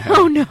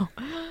 Oh no.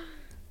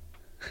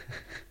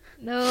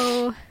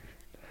 No,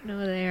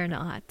 they are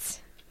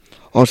not.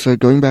 Also,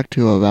 going back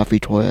to Rafi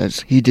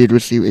Torres, he did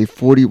receive a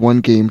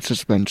 41-game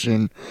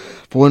suspension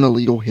for an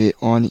illegal hit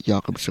on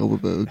Jakob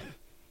Silfverberg.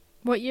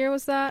 What year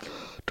was that?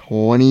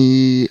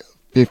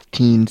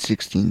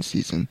 2015-16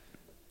 season.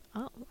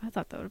 Oh, I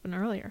thought that would have been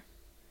earlier.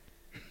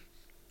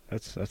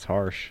 That's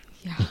harsh.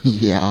 Yeah.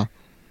 Yeah.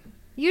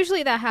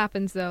 Usually that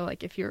happens though,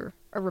 like if you're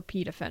a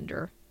repeat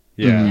offender,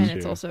 Yeah, Mhm. and that's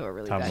it's true. also a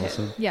really Tom bad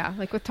Wilson. hit. Yeah,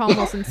 like with Tom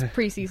Wilson's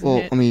preseason Well,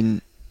 hit. I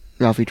mean,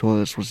 Rafi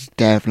Torres was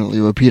definitely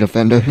a repeat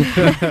offender.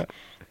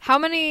 How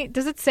many?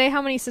 Does it say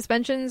how many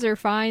suspensions or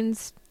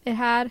fines it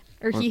had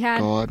or he had?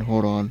 God,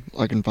 hold on.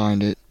 I can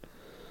find it.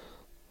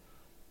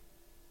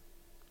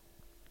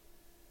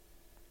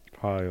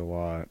 Probably a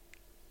lot.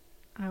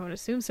 I would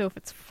assume so if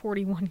it's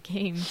 41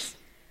 games.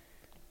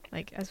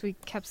 Like, as we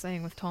kept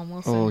saying with Tom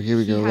Wilson. Oh, here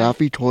we he go. had-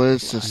 Rafi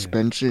Torres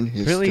suspension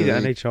history. Really, the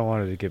NHL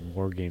wanted to get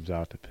more games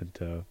out to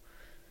Pinto.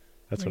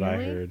 That's what I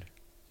Really? heard.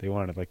 They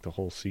wanted like the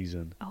whole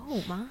season.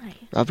 Oh, my.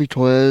 Rafi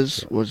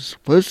Torres was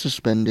first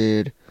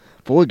suspended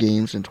 4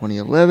 games in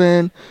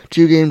 2011,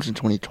 2 games in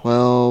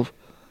 2012,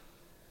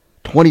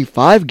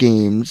 25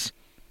 games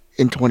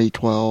in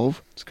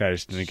 2012. This guy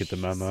just didn't get the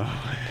memo.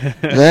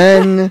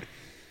 Then,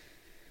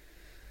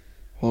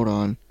 hold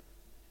on.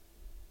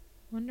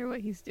 Wonder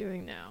what he's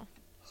doing now.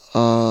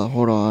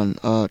 Hold on.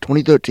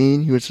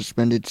 2013, he was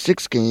suspended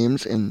 6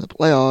 games in the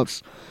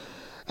playoffs,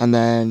 and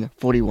then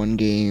 41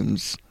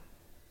 games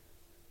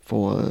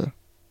for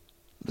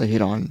the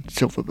hit on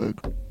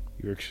Silfverberg.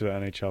 He works for the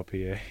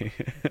NHLPA.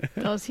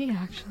 Does he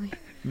actually?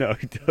 No,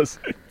 he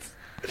doesn't.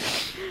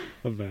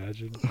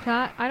 Imagine.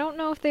 That, I don't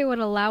know if they would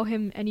allow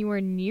him anywhere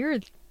near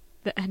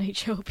the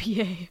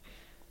NHLPA.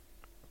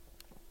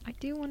 I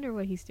do wonder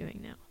what he's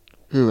doing now.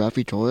 Who,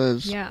 Rafi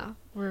Torres? Yeah,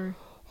 we're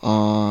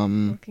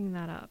Um, looking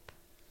that up.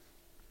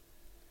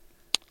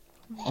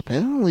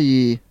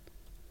 apparently,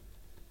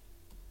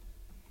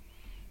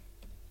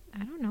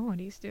 I don't know what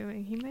he's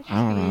doing. He might just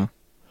I don't be know.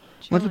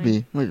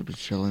 chilling. Might be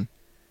chilling.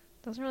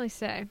 Doesn't really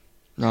say.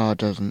 No, it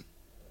doesn't.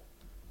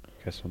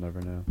 Guess we'll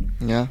never know.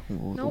 Yeah,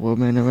 Nope. we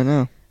may never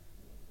know.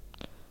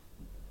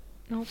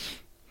 Nope.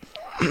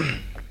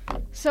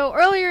 So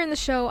earlier in the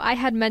show, I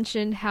had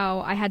mentioned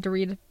how I had to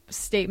read a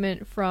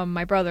statement from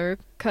my brother,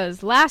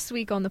 because last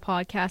week on the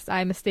podcast,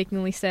 I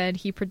mistakenly said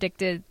he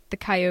predicted the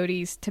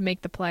Coyotes to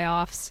make the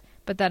playoffs,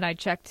 but then I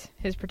checked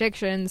his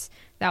predictions.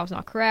 That was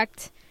not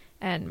correct,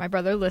 and my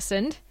brother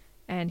listened,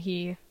 and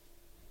he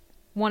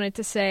wanted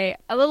to say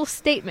a little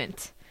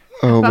statement.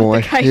 Oh About the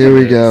boy, Coyotes. here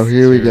we go,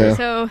 here we Sure. go.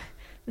 So,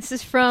 this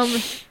is from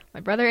my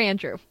brother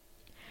Andrew.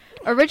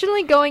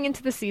 Originally going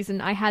into the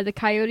season, I had the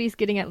Coyotes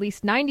getting at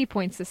least 90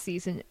 points this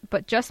season,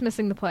 but just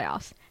missing the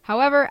playoffs.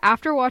 However,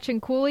 after watching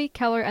Cooley,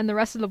 Keller, and the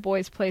rest of the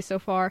boys play so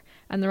far,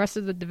 and the rest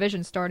of the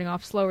division starting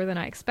off slower than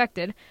I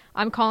expected,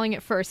 I'm calling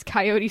it first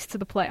Coyotes to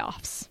the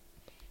playoffs.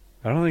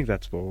 I don't think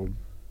that's bold.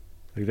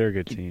 Like, they're a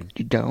good team.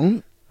 You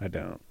don't? I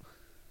don't.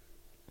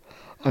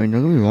 I mean,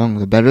 don't get me wrong.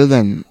 They're better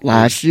than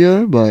last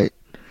year, but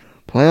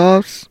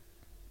playoffs?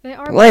 They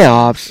are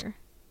Playoffs. better.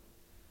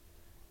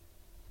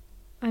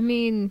 I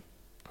mean,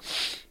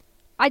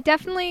 I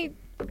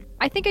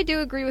think I do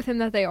agree with him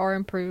that they are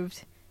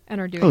improved and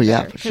are doing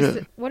better. For sure.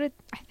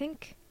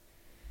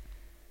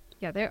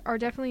 They are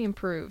definitely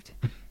improved,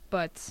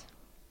 but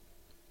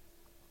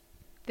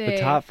The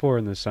top four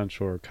in the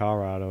Central are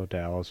Colorado,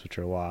 Dallas, which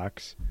are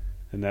locks,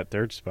 and that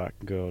third spot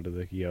can go to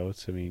the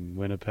Yotes. I mean,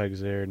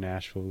 Winnipeg's there,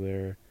 Nashville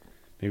there.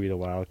 Maybe the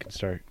Wild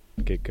can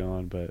get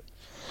going, but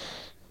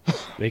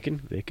they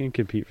can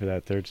compete for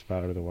that third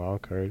spot or the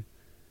wild card.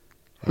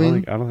 I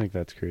don't think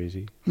that's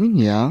crazy. I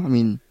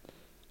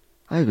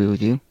agree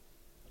with you.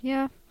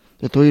 Yeah.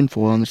 They're 3-4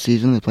 on the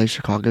season. They play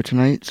Chicago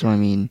tonight, so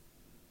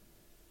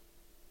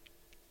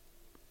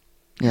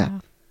yeah.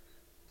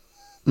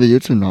 The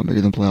Utes are not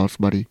making the playoffs,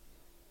 buddy.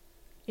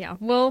 Yeah,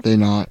 well, they're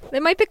not. They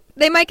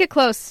might get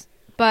close,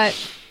 but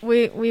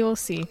we will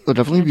see. They'll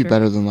definitely be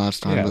better than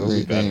last time, Yeah, but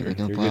they ain't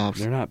making the playoffs.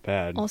 They're not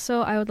bad.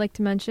 Also, I would like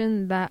to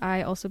mention that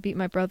I also beat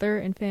my brother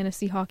in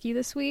fantasy hockey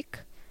this week.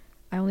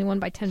 I only won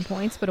by 10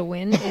 points, but a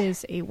win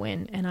is a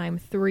win, and I'm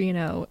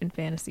 3-0 in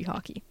fantasy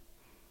hockey.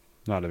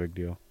 Not a big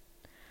deal.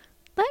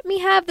 Let me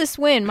have this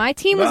win. My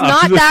team was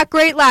not that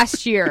great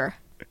last year.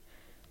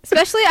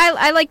 Especially,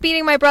 I like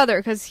beating my brother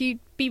because he'd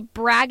be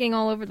bragging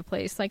all over the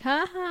place. Like,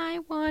 I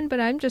won, but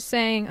I'm just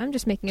saying, I'm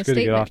just making it's a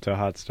good statement. To get off to a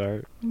hot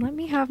start. Let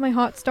me have my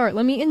hot start.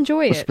 Let me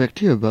enjoy it. Respect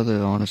to your brother,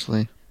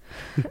 honestly.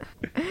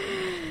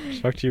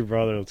 Respect to your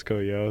brother. Let's go,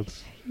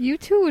 Yotes. You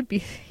two would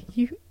be...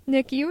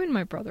 Nick, you and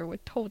my brother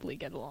would totally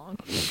get along.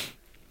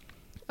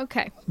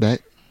 Okay.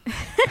 Bet.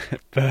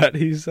 Bet,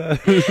 he said.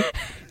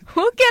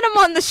 We'll get him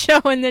on the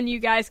show, and then you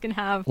guys can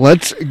have...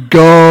 Let's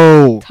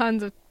go!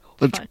 Tons of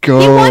Let's fun. go!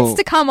 He wants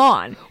to come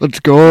on. Let's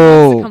go!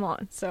 He wants to come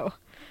on, so...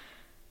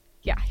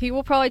 Yeah, he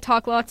will probably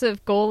talk lots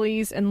of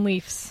goalies and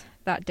Leafs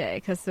that day,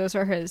 because those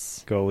are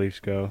his... Go Leafs,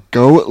 go.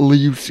 Go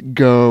Leafs,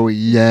 go,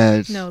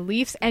 yes. No,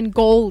 Leafs and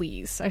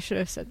goalies. I should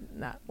have said in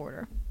that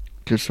order.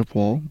 Joseph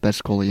Wall,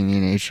 best goalie in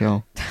the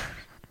NHL.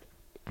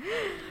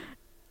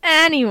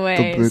 Anyways.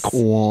 The brick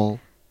wall.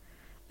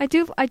 I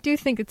do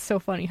think it's so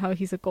funny how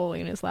he's a goalie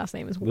and his last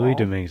name is Wall. Louis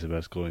Domingue's the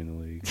best goalie in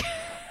the league.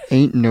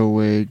 Ain't no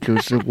way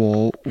Joseph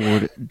Wall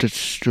would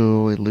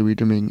destroy Louis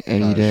Domingue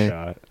any day.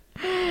 Shot.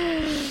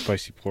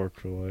 Spicy pork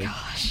for life.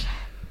 Gosh.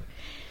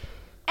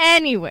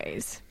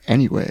 Anyways.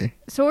 Anyway.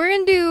 So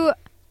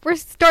we're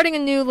starting a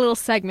new little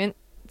segment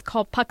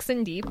called Pucks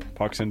in Deep.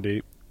 Pucks in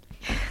Deep.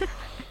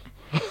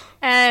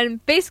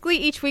 And basically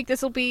each week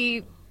this will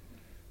be...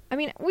 I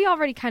mean, we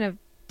already kind of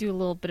do a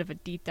little bit of a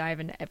deep dive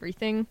into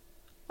everything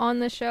on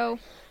the show,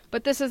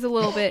 but this is a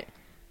little bit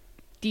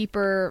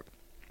deeper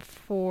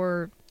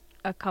for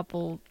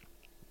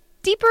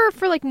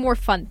like more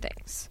fun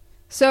things.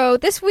 So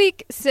this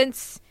week,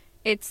 since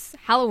it's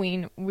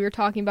Halloween, we're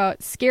talking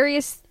about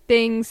scariest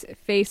things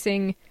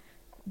facing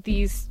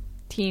these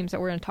teams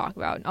that we're going to talk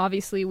about. And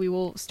obviously we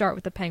will start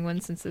with the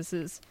Penguins since this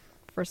is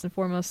first and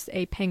foremost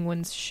a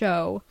Penguins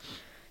show.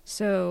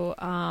 So,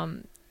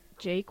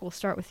 Jake, we'll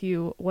start with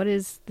you. What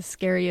is the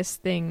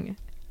scariest thing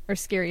or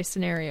scariest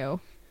scenario?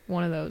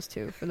 One of those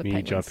two for the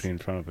Penguins. Me jumping in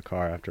front of a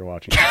car after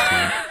watching the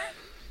game.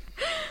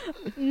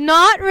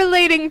 Not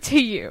relating to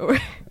you.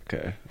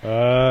 Okay.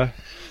 The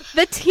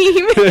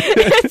team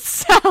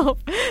itself.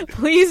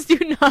 Please do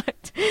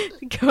not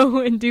go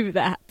and do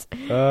that.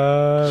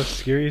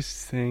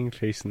 Scariest thing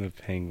facing the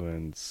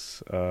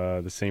Penguins.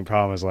 The same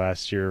problem as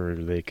last year where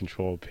they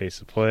control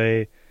pace of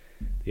play.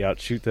 They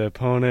outshoot the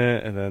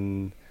opponent, and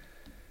then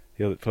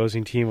the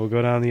opposing team will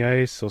go down the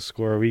ice, they'll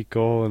score a weak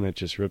goal, and it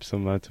just rips the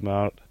momentum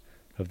out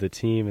of the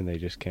team, and they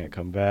just can't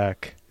come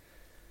back.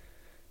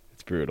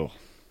 It's brutal.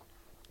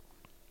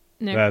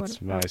 Nick,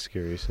 that's my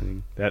scariest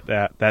thing.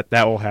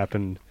 That will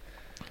happen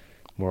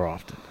more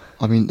often.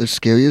 I mean, the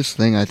scariest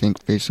thing I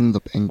think facing the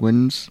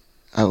Penguins,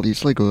 at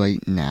least like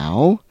right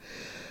now,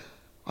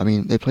 I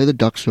mean, they play the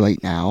Ducks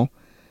right now.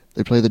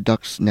 They play the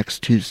Ducks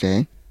next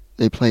Tuesday.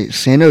 They play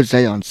San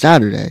Jose on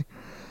Saturday.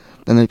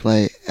 Then they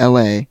play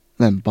LA,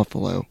 then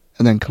Buffalo,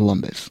 and then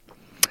Columbus.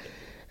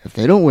 If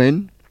they don't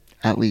win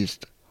at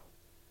least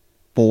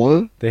 4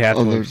 of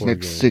those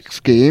next 6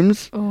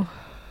 games,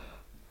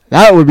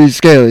 that would be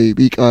scary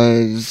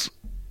because,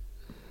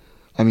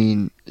 I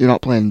mean, you're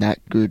not playing that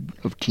good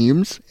of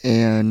teams,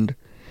 and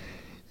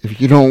if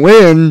you don't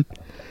win,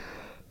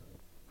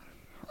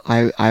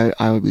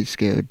 I would be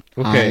scared.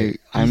 Okay.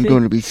 I'm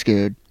going to be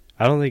scared.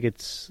 I don't think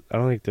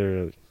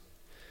they're,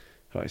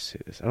 how do I say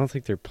this? I don't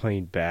think they're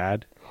playing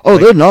bad. Oh,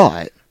 they're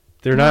not.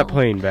 They're not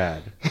playing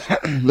bad.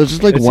 There's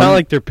just like it's not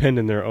like they're pinned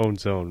in their own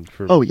zone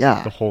for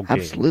the whole game.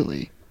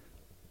 Absolutely.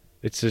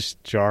 It's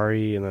just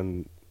Jari and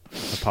then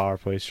a power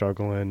play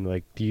struggling.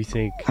 Like, do you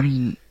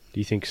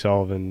think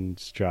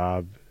Sullivan's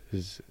job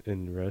is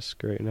in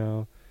risk right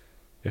now?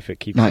 If it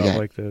keeps up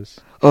like this?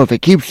 Oh, if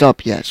it keeps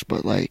up, yes.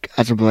 But like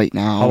as of right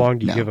now, how long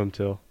do you give him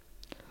till?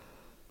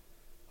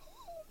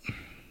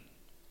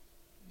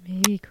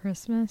 Maybe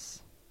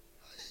Christmas.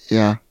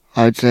 Yeah,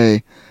 I'd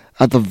say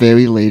at the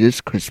very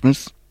latest,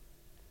 Christmas.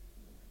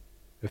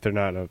 If they're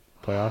not in a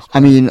playoffs. I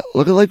mean,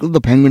 look at like what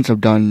the Penguins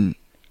have done,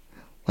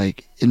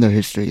 like in their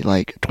history.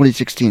 Like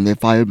 2016, they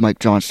fired Mike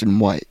Johnston.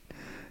 What?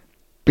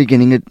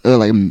 Beginning of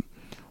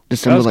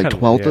December like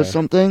 12th or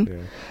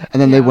something,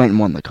 and then they went and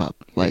won the cup.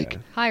 Like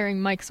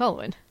hiring Mike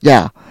Sullivan.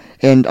 Yeah,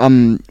 and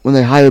when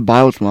they hired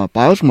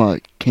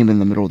Bilesma came in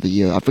the middle of the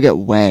year. I forget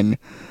when,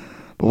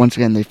 but once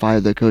again they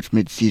fired their coach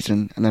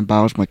mid-season, and then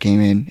Bilesma came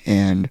in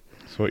and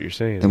so what you're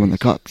saying they won the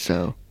cup.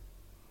 So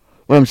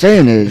what I'm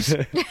saying is,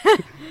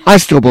 I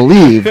still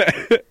believe.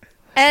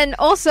 And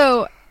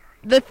also,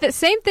 the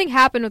same thing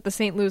happened with the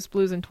St. Louis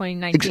Blues in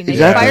 2019. They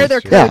Exactly. fired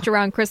their coach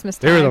around Christmas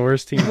time. They were the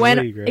worst team in the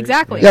league, right?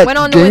 Exactly. Yeah, Went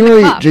on to win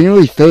the cup.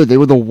 January 3rd, they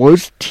were the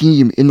worst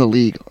team in the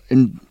league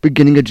in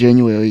beginning of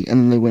January,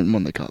 and then they went and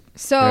won the cup.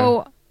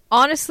 So,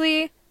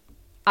 honestly,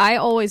 I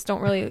always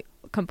don't really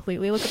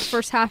completely look at the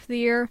first half of the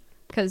year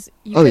because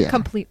you can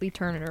completely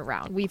turn it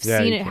around. We've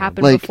seen it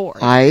happen before.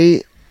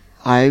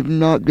 I'm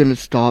not going to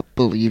stop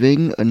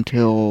believing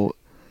until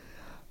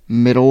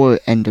middle or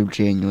end of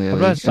January.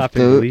 I'm not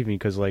stopping believing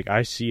because, like,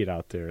 I see it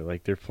out there.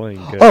 Like, they're playing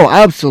good. Oh,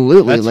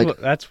 absolutely.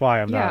 That's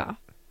why I'm not.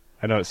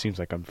 I know it seems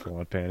like I'm full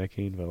on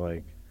panicking, but,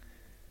 like,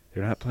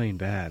 they're not playing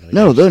bad. Like,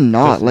 no, they're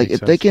not. Like, if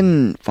they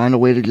can find a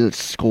way to just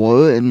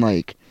score and,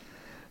 like,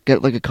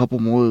 get, like, a couple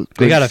more good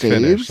they gotta saves.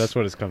 Finish. That's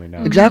what it's coming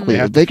down to. Exactly.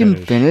 If they can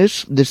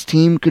finish, this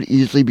team could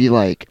easily be,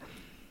 like,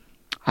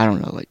 I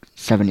don't know, like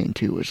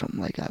 7-2 or something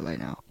like that right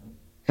now,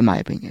 in my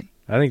opinion.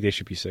 I think they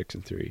should be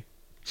 6-3.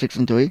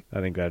 6-3?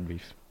 I think that'd be...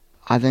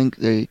 I think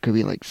they could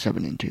be like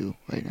 7-2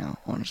 right now,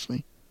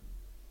 honestly.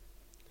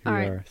 Here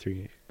we are,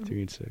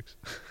 3-6.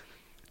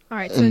 All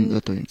right, so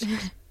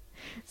 3-6.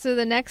 So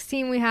the next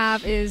team we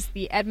have is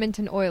the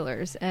Edmonton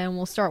Oilers, and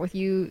we'll start with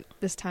you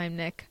this time,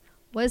 Nick.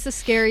 What is the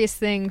scariest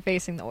thing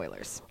facing the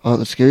Oilers?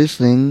 The scariest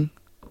thing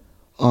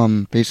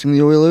facing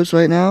the Oilers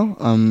right now,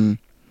 I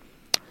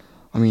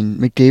mean,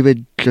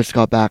 McDavid just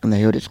got back in the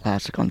Heritage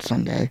Classic on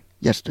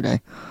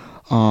yesterday.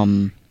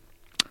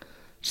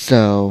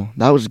 So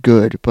that was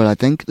good, but I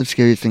think the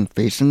scariest thing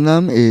facing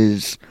them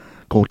is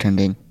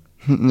goaltending.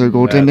 Their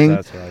goaltending,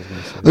 that's what I was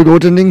gonna say. Their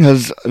goaltending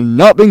has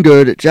not been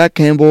good. Jack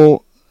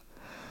Campbell.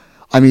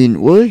 I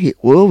mean, we're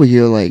over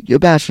here like you're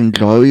bashing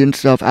Jari and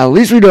stuff. At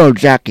least we don't have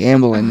Jack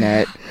Campbell in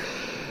that,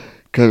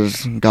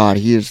 because God,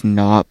 he has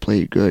not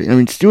played good. I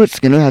mean, Stuart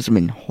Skinner hasn't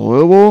been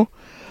horrible,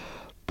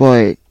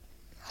 but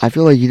I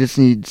feel like he just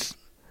needs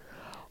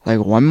like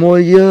one more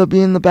year of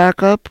being the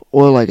backup,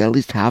 or like at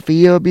least half a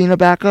year of being a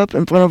backup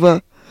in front of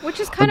a which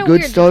is kind of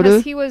weird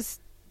because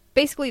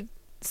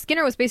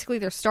Skinner was basically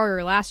their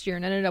starter last year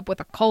and ended up with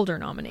a Calder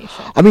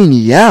nomination. I mean,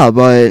 yeah,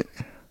 but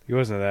he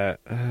wasn't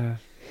that.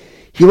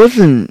 He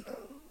wasn't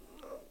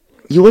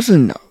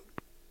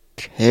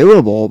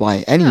terrible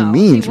by any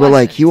means, but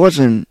like he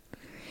wasn't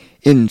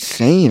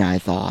insane, I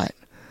thought.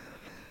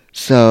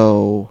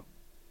 So,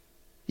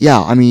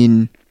 yeah, I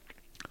mean,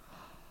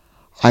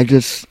 I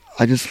just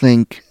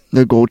think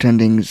their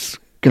goaltending's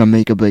gonna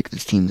make or break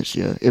this team this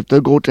year. If they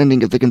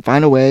can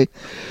find a way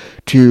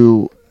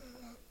to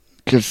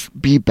just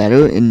be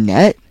better in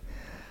net,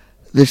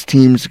 this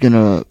team's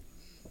gonna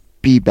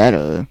be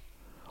better.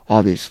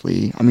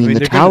 Obviously, I mean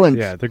the talent.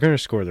 They're gonna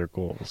score their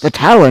goals. The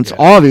talent's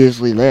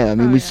obviously there. I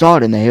mean, we saw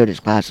it in the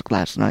Heritage Classic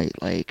last night.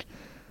 Like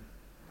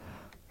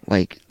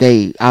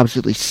they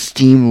absolutely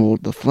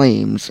steamrolled the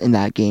Flames in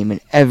that game in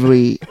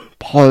every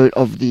part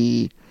of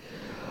the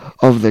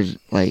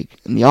like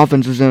in the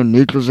offensive zone,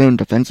 neutral zone,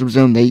 defensive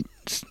zone. They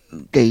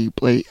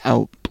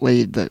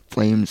outplayed the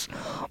Flames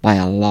by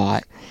a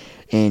lot.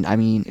 And I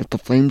mean, if the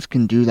Flames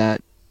can do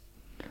that,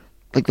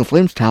 like the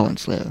Flames'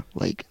 talent's there.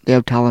 Like they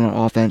have talent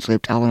on offense, they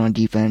have talent on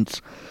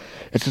defense.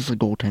 It's just the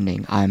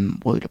goaltending I'm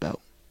worried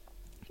about.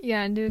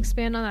 Yeah, and to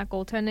expand on that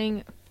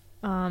goaltending,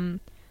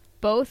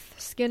 both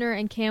Skinner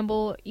and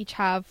Campbell each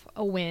have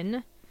a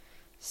win.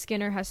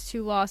 Skinner has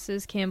 2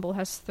 losses, Campbell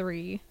has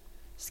 3.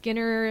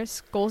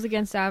 Skinner's goals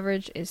against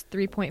average is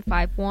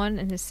 3.51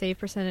 and his save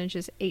percentage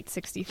is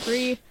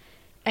 .863.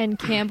 And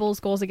Campbell's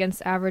goals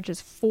against average is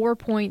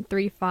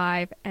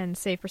 4.35 and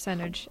save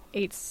percentage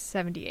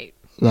 .878.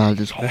 That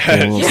is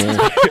horrible.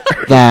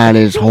 That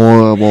is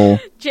horrible.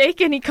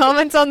 Jake, any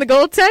comments on the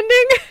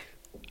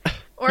goaltending?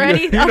 Or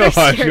any other You know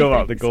how I feel things?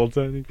 about the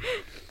goaltending.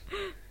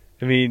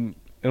 I mean,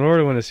 in order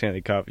to win a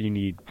Stanley Cup, you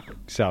need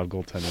solid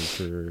goaltending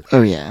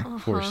for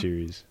 4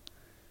 series.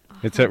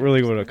 It's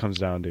really what it comes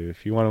down to.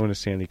 If you want to win a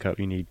Stanley Cup,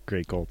 you need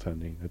great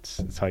goaltending.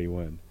 That's how you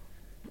win.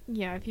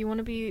 Yeah, if you want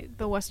to be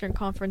the Western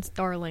Conference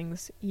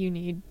darlings, you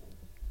need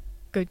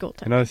good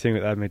goaltending. Another thing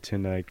with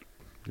Edmonton, like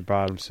the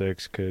bottom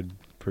 6 could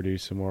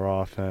produce some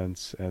more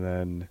offense, and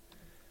then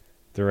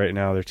right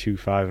now they're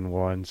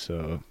 2-5-1,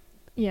 so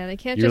yeah, they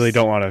can't. You really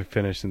don't want to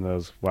finish in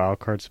those wild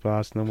card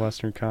spots in the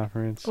Western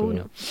Conference. So. Oh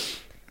no,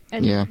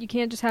 and you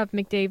can't just have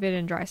McDavid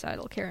and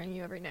Draisaitl carrying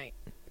you every night.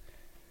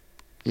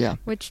 Yeah,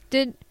 I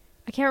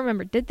can't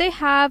remember. Did they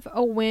have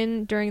a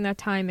win during that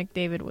time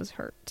McDavid was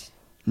hurt?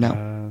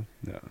 No.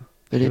 No.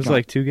 It was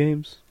like 2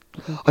 games.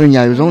 I mean,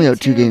 yeah, it was only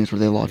out 2 games where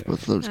they lost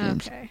both of those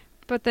games. Okay.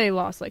 But they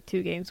lost like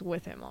 2 games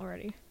with him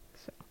already.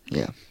 So.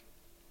 Yeah.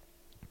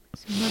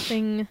 So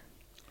nothing.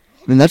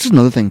 I mean, that's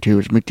another thing too.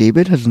 Is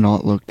McDavid has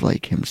not looked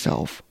like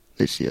himself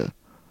this year.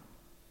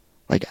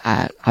 Like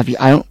I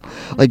don't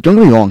like. Don't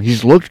get me wrong.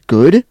 He's looked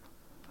good,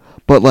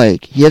 but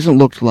like he hasn't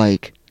looked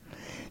like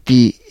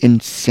the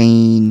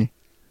insane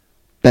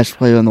best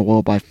player in the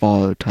world by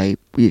far type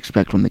we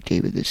expect from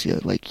McDavid this year.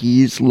 Like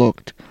he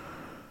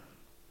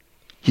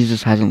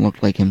just hasn't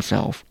looked like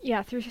himself.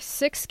 Yeah, through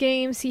 6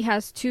 games, he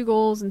has 2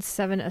 goals and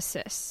 7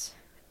 assists.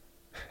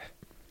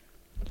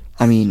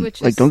 I mean,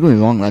 like, don't get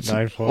me wrong, that's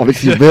 9 points.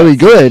 obviously very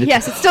good.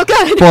 Yes, it's still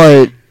good.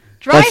 But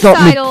that's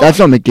not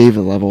Draisaitl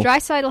McDavid level.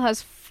 Draisaitl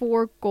has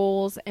 4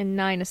 goals and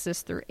 9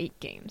 assists through 8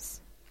 games.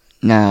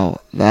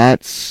 Now,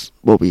 that's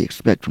what we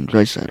expect from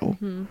Draisaitl.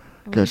 Mm-hmm.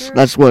 Because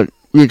that's what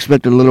we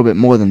expected a little bit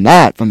more than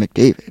that from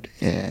McDavid.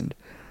 And,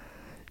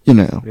 you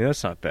know. Yeah,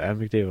 that's not bad.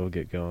 McDavid will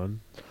get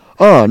going.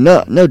 Oh,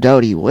 no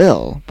doubt he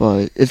will.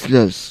 But it's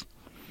just,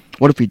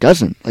 what if he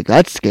doesn't? Like,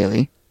 that's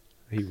scary.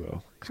 He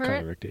will. He's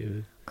kind of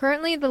McDavid.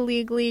 Currently, the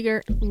league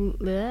leader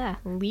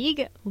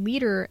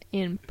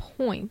in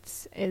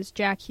points is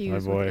Jack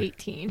Hughes with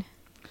 18.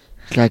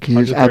 Jack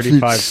Hughes,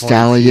 absolute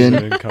stallion.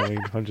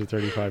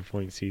 135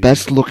 point season.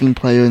 Best looking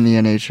player in the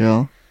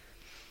NHL.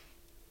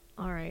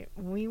 All right,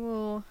 we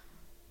will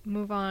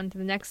move on to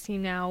the next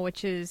team now,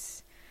 which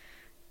is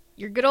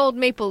your good old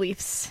Maple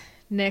Leafs,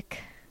 Nick.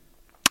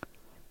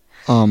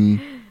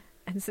 And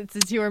since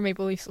it's your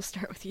Maple Leafs, we'll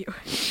start with you.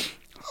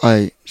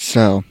 Alright,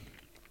 so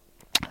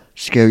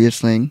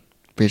scariest thing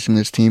facing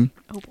this team.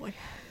 Oh boy.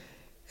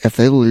 If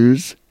they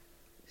lose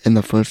in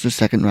the first or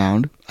second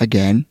round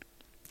again,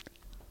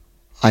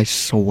 I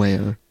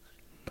swear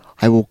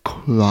I will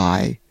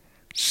cry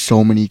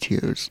so many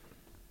tears.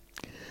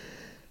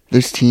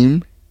 This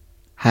team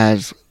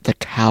has the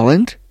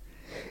talent,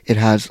 it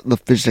has the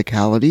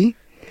physicality,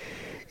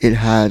 it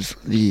has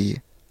the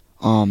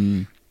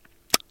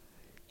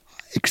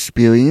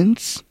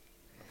experience.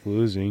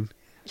 Losing.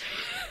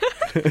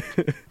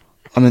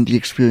 I mean, the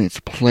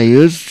experienced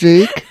players,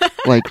 Jake,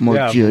 like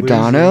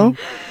Giordano,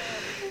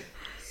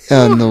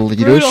 and the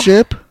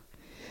leadership, brutal.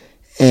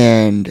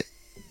 And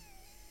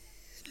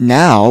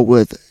now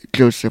with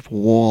Joseph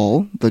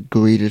Wall, the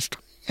greatest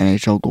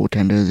NHL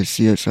goaltender this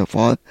year so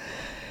far,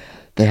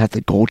 they have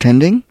the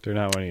goaltending. They're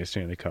not winning a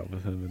Stanley Cup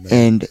with him.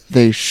 And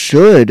they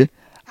should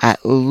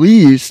at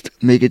least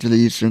make it to the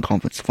Eastern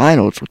Conference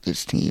Finals with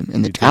this team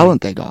and the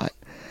talent they got.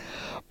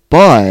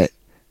 But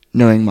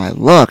knowing my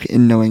luck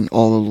and knowing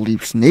all of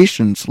Leafs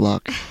Nation's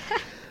luck,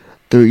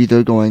 they're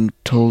either going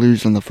to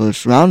lose in the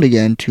first round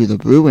again to the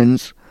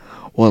Bruins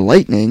or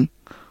Lightning,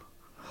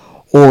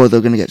 or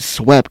they're going to get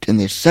swept in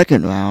the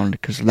second round,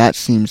 because that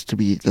seems to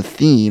be the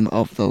theme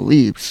of the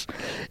Leafs.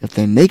 If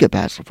they make it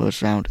past the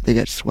first round, they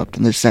get swept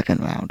in the second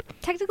round.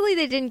 Technically,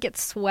 they didn't get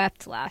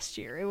swept last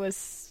year. It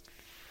was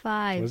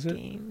 5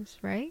 games,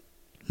 right?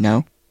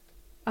 No.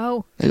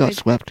 Oh. They got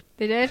swept.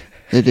 They did?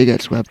 They did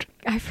get swept.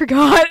 I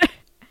forgot.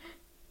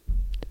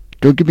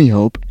 Don't give me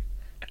hope.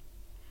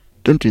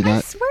 Don't do that.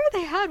 I swear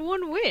they had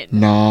 1 win.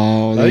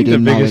 No, they didn't. I think did the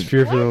not. biggest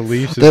fear for the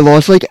Leafs is... They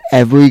lost like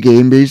every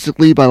game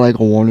basically by like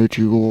 1 or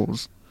 2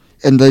 goals.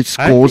 And the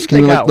scores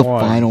came in like the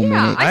final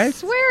minute. I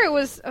swear it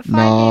was a 5-game series.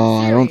 No,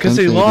 I don't think because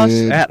they lost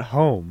did. at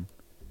home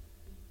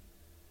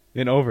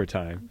in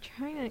overtime. I'm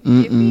trying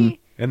to give me...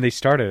 And they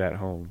started at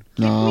home.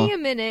 Give me a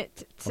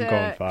minute I'm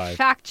going 5.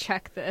 Fact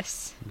check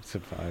this. It's a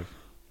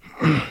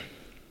 5.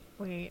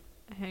 Wait,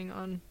 hang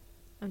on.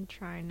 I'm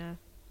trying to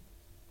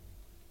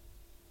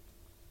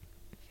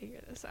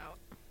figure this out.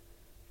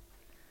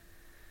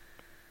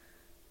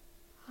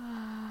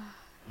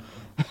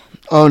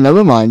 Oh,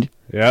 never mind.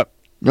 Yep.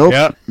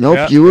 Nope.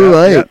 You were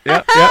right.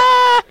 Yep.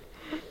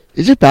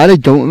 Is it bad I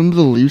don't remember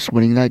the Leafs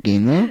winning that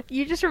game, though?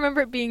 You just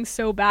remember it being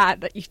so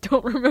bad that you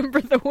don't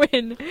remember the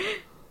win.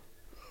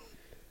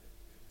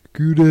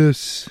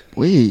 Goodness.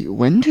 Wait,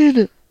 when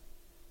did...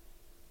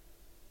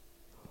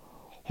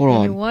 Hold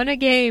on. They won a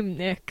game,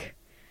 Nick.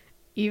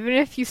 Even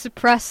if you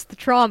suppress the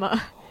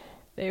trauma,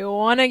 they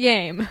won a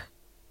game.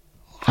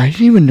 I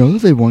didn't even know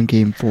they won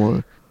Game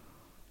 4.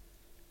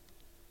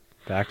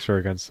 Backs were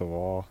against the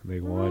wall.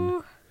 They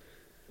won.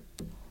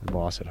 And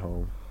lost at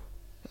home.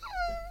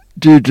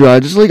 Dude, I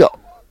just like...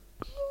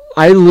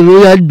 I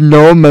literally had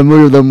no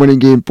memory of them winning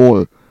Game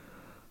 4.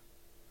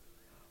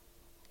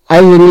 I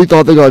literally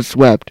thought they got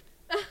swept.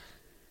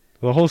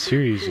 The whole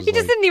series was He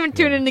just didn't even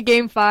tune into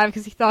Game 5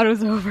 because he thought it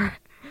was over.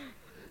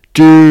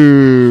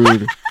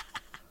 Dude.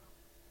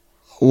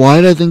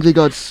 Why did I think they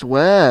got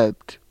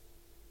swept?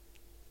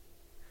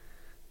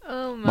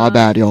 Oh my. My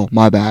bad, y'all.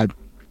 My bad.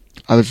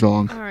 I was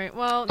wrong. Alright,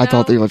 well, I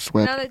thought they got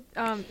swept.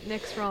 Now that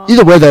Nick's wrong.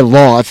 Either way, they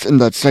lost in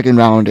the second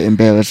round,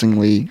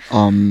 embarrassingly.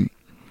 4-0,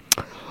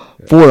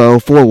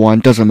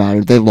 4-1, doesn't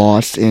matter. They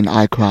lost, and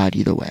I cried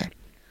either way.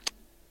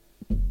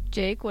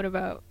 Jake, what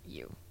about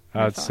you?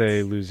 I would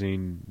say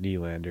losing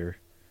Nylander.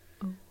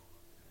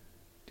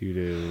 Due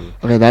to...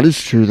 Okay, that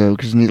is true, though,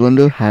 because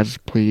Nylander has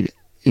played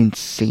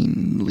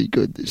insanely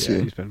good this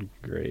year. He's been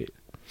great.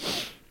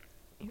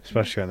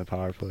 especially on the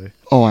power play.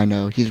 Oh, I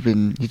know. He's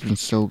been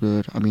so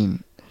good. I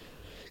mean,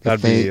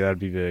 That'd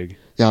be big.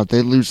 Yeah, if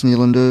they lose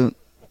Nylander,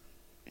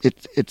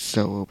 it's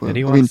so over. And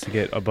he wants to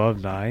get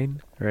above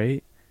 9,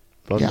 right?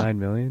 Above 9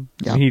 million.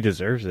 Yeah. I mean, he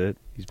deserves it.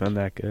 He's been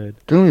that good.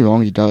 Don't get me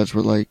wrong, he does,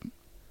 but like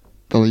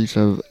the Leafs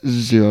have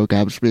zero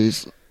cap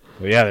space.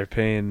 Well, yeah, they're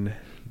paying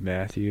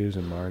Matthews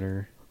and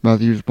Marner.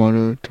 Matthews,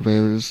 Marner,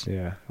 Tavares.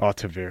 Yeah. Oh,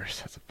 Tavares.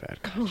 That's a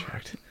bad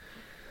contract.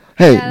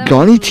 Hey, Yeah,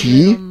 Johnny was a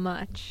T. little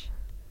much.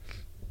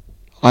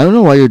 I don't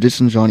know why you're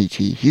dissing Johnny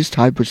T. He's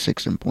tied for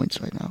 6th in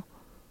points right now.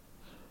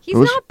 He's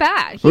not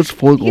bad. Those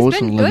 4 goals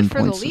he's and been 11 good for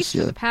the points Leafs this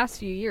year. for the past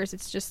few years.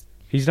 It's just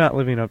He's not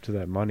living up to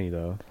that money,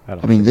 though.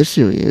 I mean, this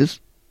year he is.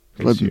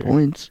 11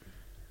 points.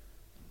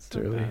 so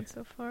early. bad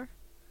so far.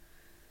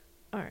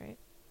 All right.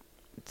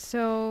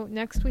 So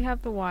next we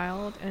have the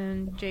Wild,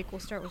 and Jake, we'll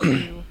start with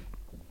you.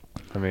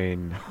 I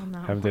mean, on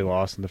that haven't they one.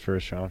 lost in the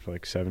first round for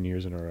like 7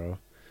 years in a row?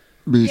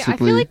 Basically. Yeah, I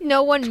feel like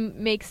no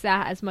one makes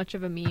that as much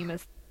of a meme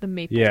as the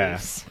Maple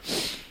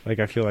Leafs. Like,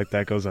 I feel like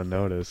that goes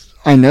unnoticed.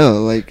 I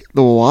know, like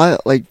the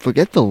Wild, like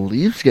forget the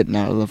Leafs getting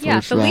out of the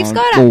first the round. Leafs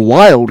got the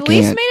Wild The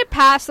Leafs can't. made it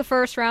past the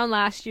first round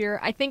last year.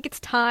 I think it's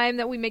time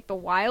that we make the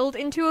Wild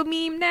into a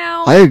meme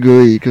now. I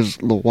agree, because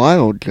the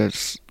Wild they're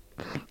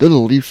the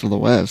Leafs of the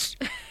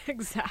West.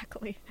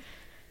 Exactly.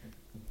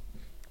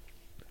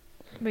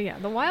 But yeah,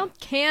 the Wild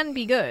can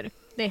be good.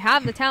 They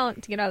have the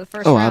talent to get out of the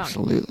first Oh, round.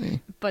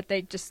 absolutely. But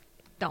they just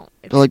don't.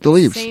 It's They're like the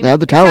Leafs. same- They have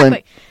the talent,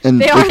 Exactly.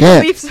 and They they are the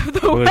can't. Leafs of the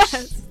Well, there's-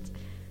 West.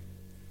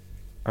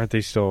 Aren't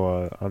they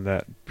still on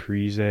that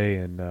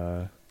Parise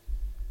and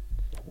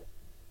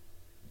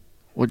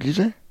What did you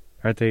say?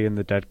 aren't they in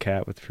the dead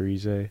cat with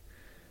Parise?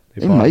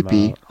 It might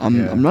be.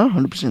 I'm not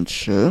 100%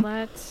 sure.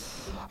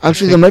 Let's.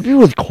 Actually, they might be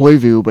with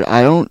Koivu, but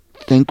I don't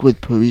think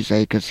with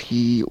Parise because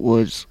he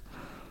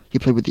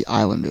played with the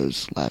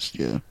Islanders last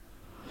year.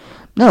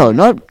 No,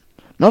 not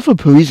for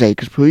Parise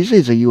because Parise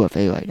is a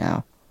UFA right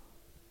now.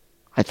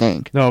 I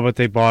think. No, but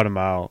they bought him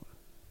out.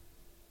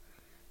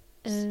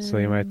 So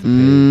you might have to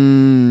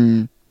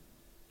pay.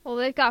 Well,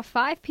 they've got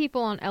 5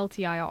 people on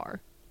LTIR.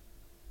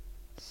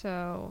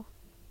 So.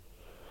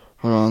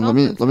 Hold on, let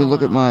me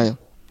look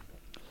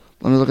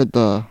at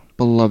the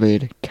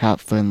beloved cap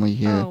friendly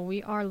here. Oh,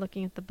 we are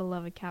looking at the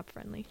beloved cap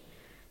friendly.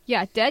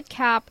 Yeah, dead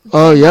cap.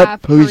 Oh, they yep,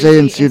 have Parise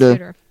and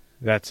Suter.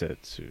 That's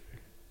it. Suter.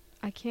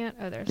 I can't.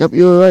 Oh, there's. Yep,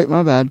 you were right.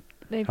 My bad.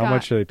 They've How got,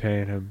 much are they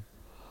paying him?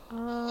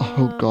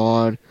 Oh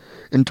God.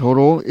 In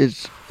total,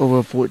 it's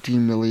over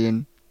 14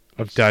 million.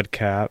 Of dead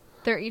cap.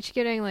 They're each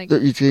getting like.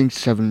 They're each getting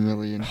 7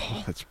 million.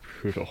 Oh, that's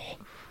brutal.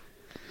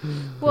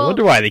 Well, I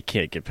wonder why they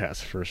can't get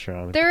past the first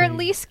round. They're at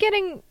least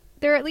getting.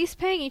 They're at least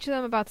paying each of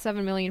them about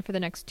 7 million for the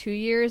next 2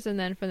 years, and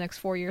then for the next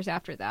 4 years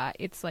after that,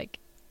 it's like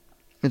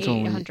It's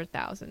only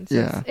 800,000. So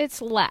yeah.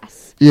 it's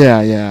less.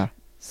 Yeah.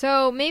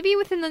 So maybe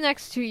within the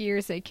next 2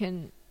 years they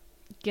can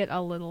get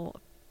a little.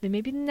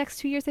 Maybe in the next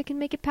 2 years they can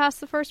make it past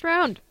the first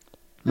round.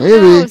 Who Maybe.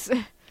 knows?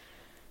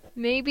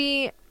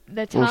 Maybe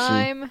the We'll see.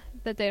 time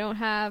that they don't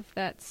have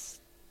that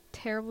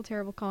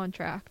terrible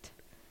contract,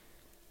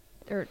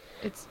 or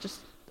it's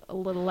just a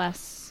little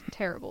less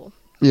terrible.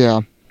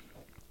 Yeah.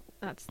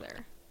 That's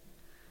there.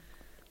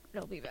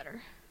 It'll be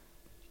better.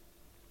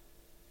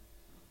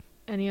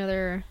 Any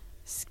other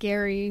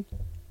scary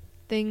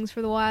things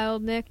for the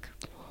Wild, Nick?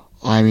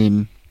 I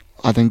mean,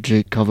 I think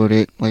Jake covered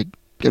it. Like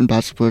getting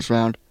past the first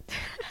round.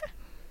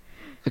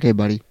 Okay,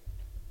 buddy.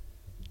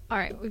 All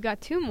right, we've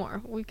got 2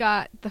 more. We've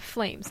got the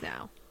Flames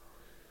now.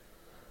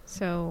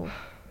 So,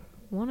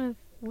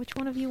 which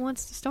one of you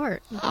wants to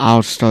start?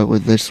 I'll start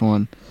with this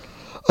one.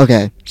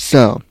 Okay,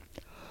 so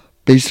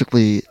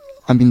basically,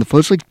 I mean, the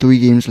first 3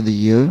 games of the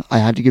year, I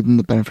had to give them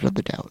the benefit of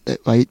the doubt.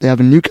 Right? They have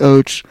a new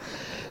coach,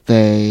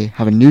 they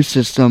have a new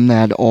system they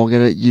had to all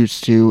get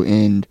used to,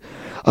 and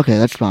okay,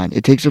 that's fine.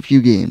 It takes a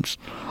few games.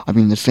 I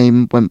mean, the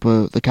same went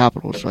for the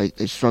Capitals, right?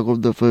 They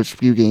struggled the first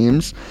few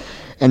games,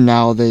 and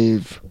now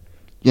they've,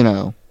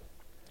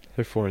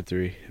 They're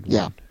 4-3.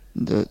 yeah,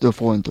 they're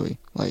 4-3.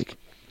 Like,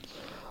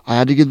 I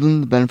had to give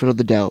them the benefit of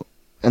the doubt,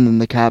 and then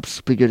the Caps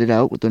figured it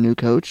out with their new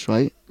coach,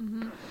 right?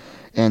 Mm-hmm.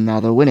 And now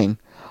they're winning.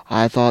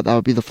 I thought that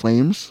would be the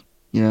Flames,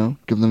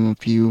 give them a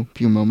few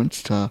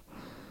moments to,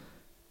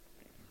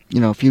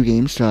 a few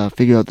games to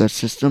figure out their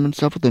system and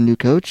stuff with their new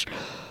coach.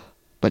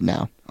 But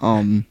no.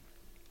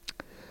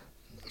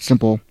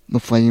 Simple. The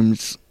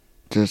Flames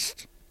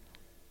just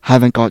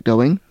haven't got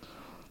going.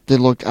 They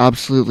looked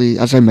absolutely,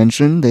 as I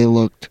mentioned, they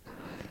looked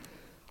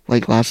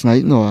like last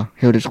night in the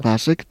Heritage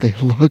Classic. They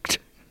looked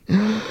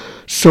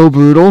so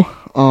brutal.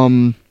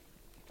 And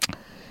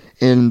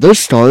their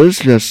stars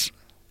just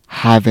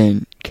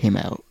haven't came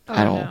out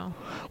at all. No.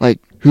 Like,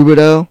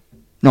 Huberdeau,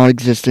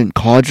 non-existent.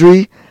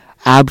 Kadri,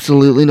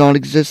 absolutely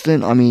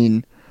non-existent. I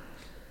mean,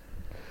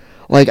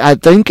 I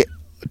think,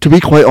 to be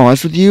quite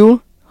honest with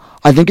you,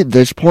 I think at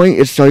this point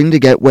it's starting to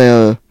get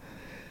where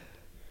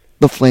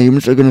the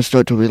Flames are going to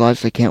start to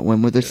realize they can't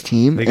win with this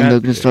team, and they're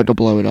going to start to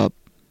blow it up.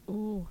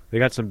 Ooh. They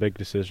got some big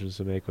decisions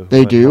to make with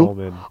They do. Lindholm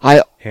and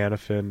I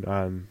Hannafin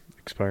on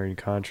expiring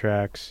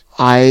contracts.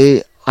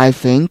 I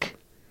think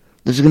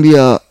There's going to be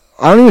I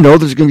don't even know if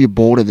there's going to be a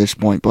bold at this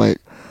point, but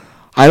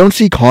I don't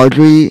see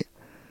Kadri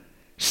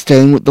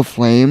staying with the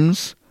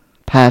Flames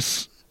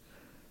past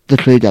the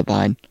trade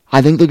deadline.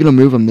 I think they're going to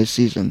move him this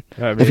season.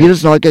 I mean, If he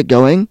does not get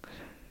going,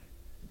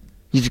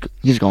 he's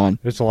gone.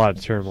 there's a lot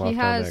of term left on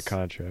has- that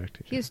contract.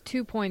 He has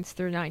 2 points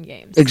through 9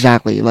 games.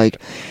 Exactly.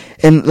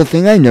 And the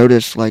thing I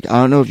noticed, I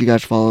don't know if you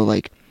guys follow,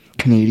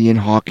 Canadian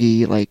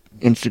hockey,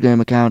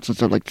 Instagram accounts and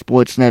stuff, like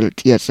Sportsnet or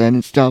TSN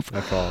and stuff.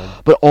 I follow.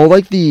 But all,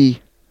 the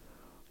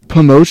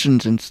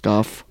promotions and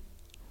stuff,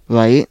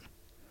 right,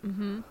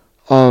 Mm-hmm.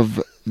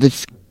 of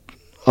the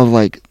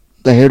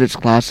Heritage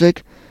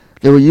Classic,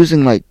 they were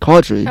using,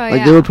 Kadri.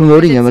 Oh, They were yeah.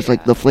 promoting I did him as, see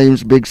that. the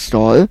Flames' big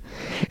star.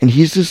 And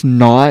he's just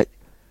not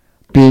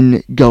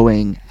been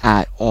going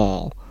at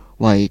all.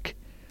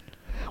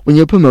 When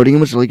you're promoting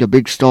him as, a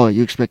big star,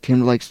 you expect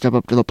him to, step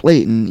up to the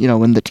plate. And,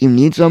 when the team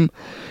needs him,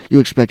 you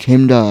expect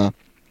him to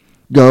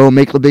go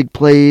make the big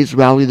plays,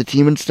 rally the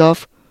team and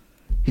stuff.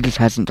 He just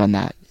hasn't done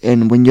that.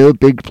 And when your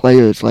big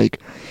players like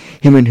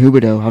him and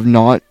Huberdeau have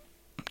not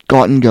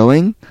gotten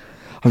going,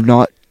 have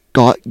not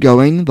got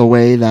going the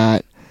way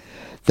that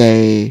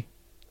they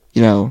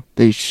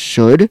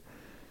should,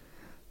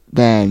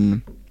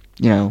 then,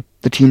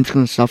 the team's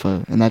going to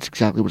suffer. And that's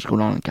exactly what's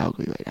going on in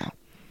Calgary right now.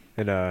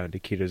 And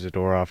Nikita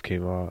Zadorov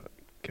came out,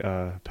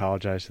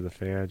 apologized to the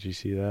fans. You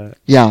see that?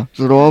 Yeah,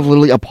 Zadorov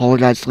literally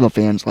apologized to the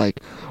fans,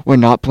 we're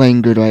not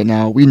playing good right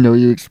now. We know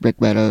you expect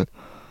better.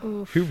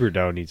 Oof.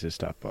 Huberdeau needs to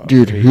step up.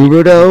 Dude, He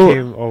Huberdeau...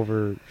 came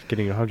over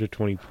getting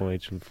 120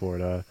 points from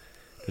Florida.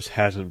 Just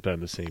hasn't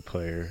been the same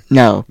player.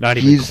 No. Not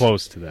even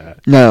close to that.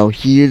 No,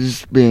 he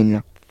has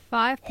been...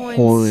 5 points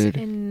Horrid.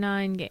 in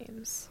 9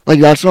 games.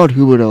 that's not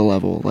Huberdeau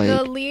level.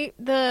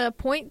 The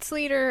points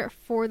leader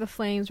for the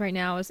Flames right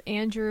now is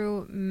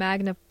Andrew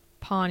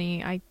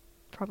Magnapani. I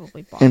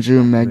probably bought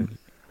Andrew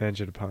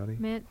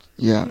Mangiapane?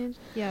 Yeah.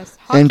 Yes.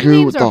 Hockey Andrew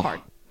names are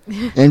hard.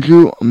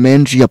 Andrew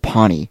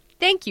Mangiapane.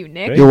 Thank you,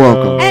 Nick. You're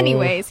welcome.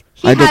 Anyways,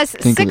 he I did has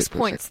think of 6 it for a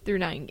points through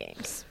 9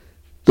 games.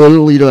 The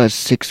leader has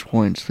 6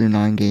 points through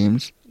 9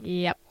 games.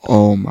 Yep.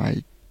 Oh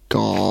my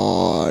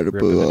god,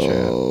 Rip in the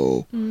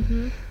bro.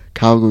 Mm-hmm.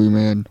 Calgary,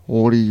 man,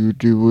 what are you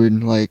doing?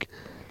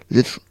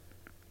 This...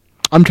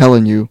 I'm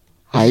telling you,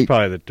 This is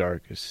probably the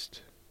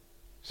darkest,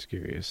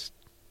 scariest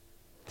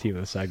team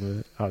of the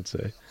segment, I would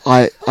say.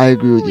 I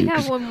agree with We you.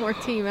 have 'cause- one more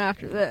team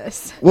after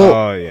this. Well,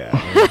 Oh,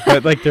 yeah.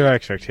 But, their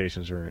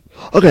expectations weren't.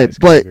 okay, as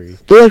but Calgary.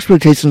 their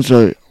expectations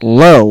are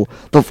low.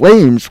 The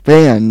Flames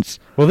fans,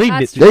 Well,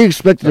 That's they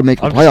expected to make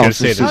the I'm just going to playoffs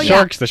say, this the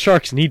season. the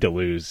Sharks need to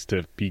lose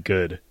to be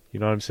good. You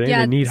know what I'm saying?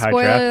 Yeah, They need high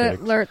spoiler draft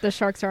picks. alert, the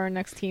Sharks are our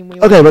next team. We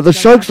Okay, won't but the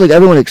talk about Sharks, that.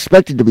 everyone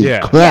expected to be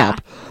Yeah.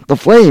 crap. The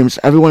Flames,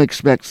 everyone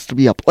expects to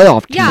be a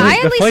playoff team. Yeah, I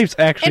at The least- Flames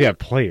actually and- have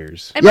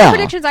players. In my Yeah.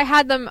 predictions, I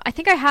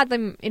think I had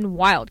them in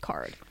wild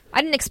card. I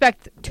didn't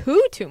expect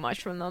too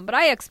much from them, but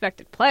I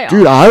expected playoffs.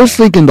 Dude, I was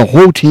thinking the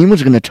whole team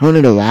was going to turn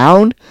it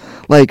around.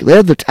 They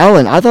have the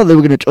talent. I thought they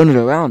were going to turn it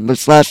around.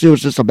 This last year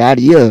was just a bad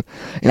year.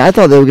 And I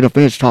thought they were going to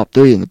finish top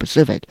 3 in the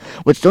Pacific.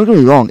 Which, don't get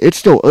me wrong, it's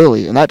still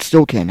early, and that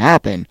still can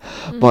happen.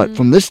 But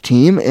from this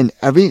team and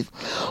every...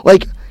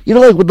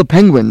 with the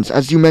Penguins,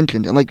 as you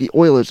mentioned, and, the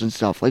Oilers and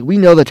stuff, we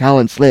know the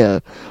talent's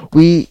there.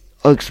 We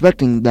are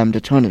expecting them to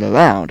turn it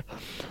around.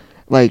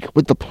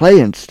 With the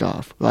play and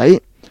stuff,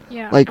 right?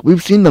 Yeah.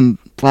 We've seen them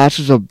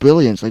flashes of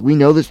brilliance. We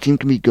know this team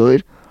can be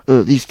good.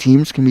 These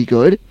teams can be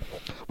good.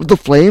 With the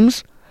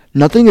Flames,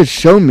 nothing has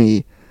shown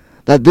me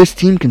that this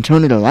team can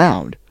turn it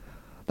around.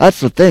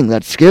 That's the thing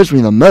that scares me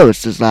the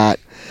most, is that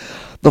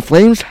the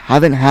Flames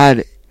haven't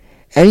had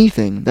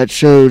anything that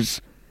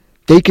shows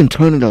they can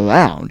turn it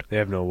around. They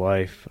have no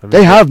life. I mean,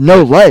 They have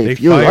no life.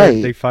 You're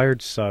right. They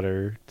fired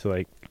Sutter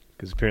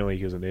because apparently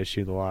he was an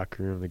issue in the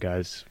locker room. The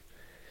guys,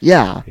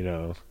 Yeah.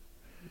 they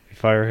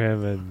fire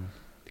him and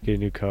get a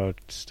new coach.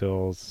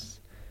 Still's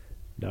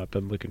not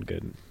been looking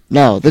good.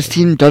 No, this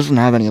team doesn't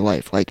have any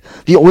life.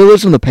 The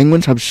Oilers and the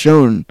Penguins have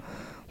shown,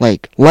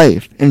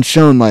 life and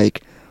shown,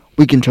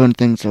 we can turn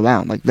things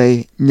around.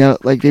 They've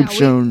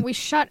shown... We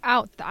shut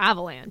out the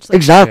Avalanche.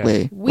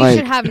 Exactly. We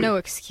should have no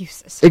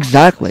excuses.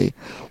 Exactly.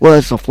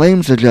 Whereas the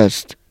Flames are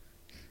just...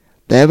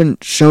 They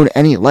haven't shown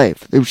any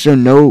life. They've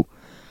shown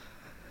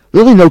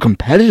really no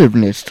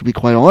competitiveness, to be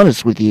quite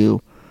honest with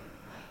you.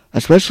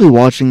 Especially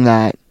watching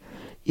that,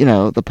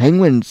 the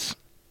Penguins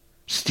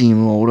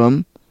steamrolled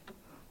them.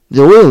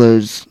 The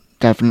Oilers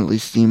definitely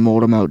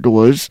steamrolled them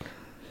outdoors.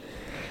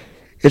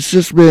 It's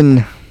just been...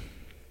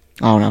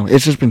 I don't know.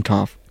 It's just been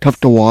tough. Tough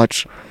to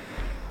watch.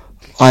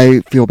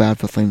 I feel bad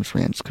for Flames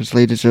fans because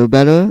they deserve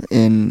better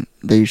and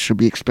they should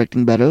be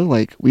expecting better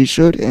like we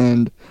should.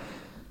 And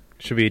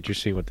Should be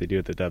interesting what they do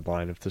at the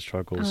deadline if the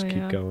struggles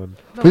keep going.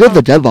 we got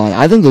the deadline.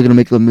 I think they're going to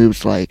make the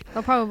moves They'll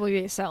probably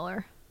be a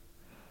seller.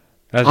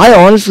 I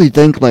honestly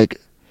think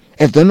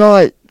if they're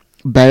not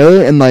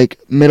better in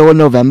middle of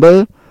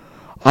November,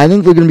 I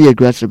think they're going to be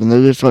aggressive and they're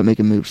going to start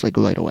making moves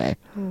right away.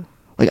 Ooh.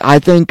 I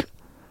think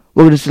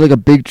we're going to see a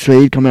big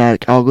trade coming out of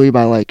Calgary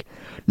by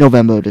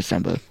November or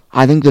December.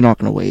 I think they're not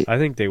going to wait. I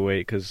think they wait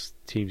because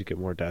teams get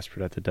more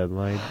desperate at the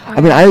deadline. I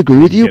mean, I agree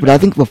with you, Get but I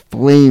out. think the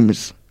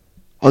Flames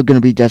are going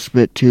to be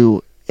desperate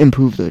to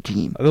improve their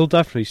team. They'll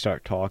definitely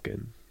start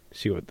talking,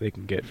 see what they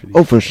can get for these.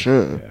 Oh, for guys.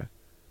 sure.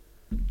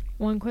 Yeah.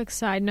 One quick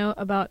side note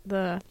about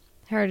the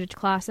Heritage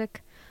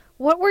Classic.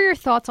 What were your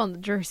thoughts on the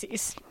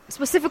jerseys?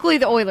 Specifically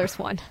the Oilers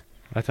one.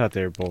 I thought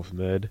they were both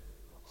mid.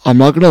 I'm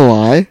not going to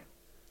lie.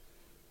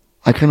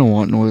 I kind of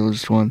want an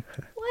Oilers one.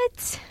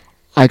 What?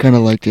 I kind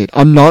of liked it.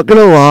 I'm not going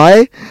to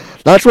lie.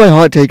 That's my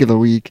hot take of the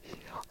week.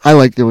 I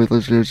like the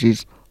Oilers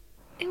jerseys.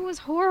 It was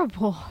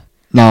horrible.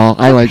 No,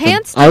 I like them.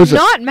 Pants did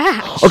not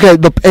match. Okay,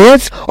 the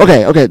pants.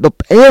 Okay, the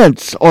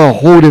pants are a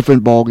whole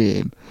different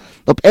ballgame.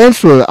 The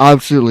pants were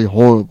absolutely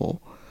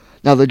horrible.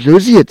 Now the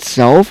jersey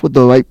itself with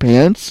the right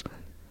pants,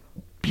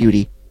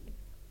 beauty.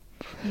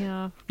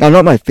 Yeah. Now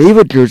not my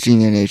favorite jersey in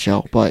the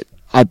NHL, but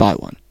I'd buy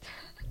one.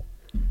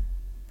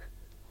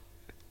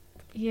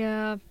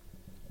 Yeah.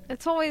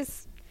 It's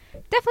always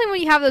definitely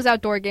when you have those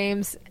outdoor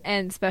games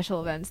and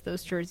special events,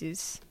 those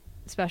jerseys,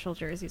 special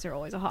jerseys are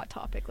always a hot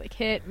topic. Like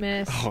hit,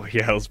 miss. Oh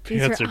yeah, those These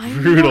pants are I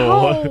brutal.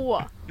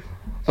 know.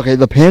 Okay,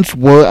 the pants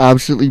were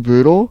absolutely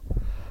brutal,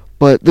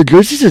 but the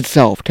jerseys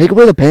itself, take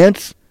away the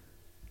pants,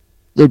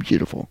 they're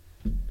beautiful.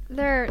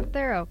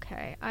 They're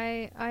okay.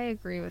 I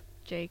agree with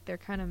Jake. They're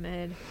kind of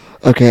mid.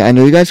 Okay, I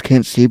know you guys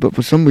can't see, but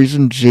for some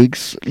reason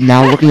Jake's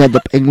now looking at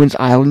the Penguins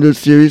Islanders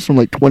series from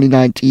like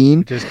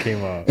 2019, Just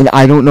came up. and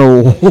I don't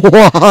know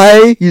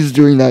why he's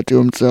doing that to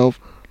himself.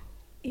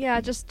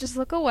 Yeah, just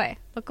look away.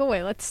 Look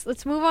away. Let's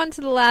move on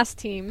to the last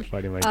team.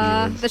 Fighting my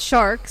demons. The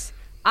Sharks.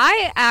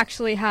 I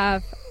actually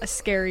have a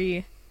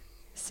scary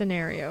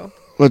scenario.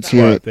 Let's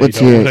hear it. They Let's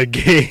don't hear win a it.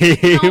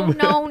 game.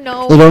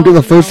 No. They don't get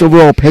the first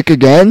overall pick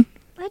again?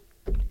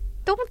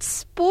 Don't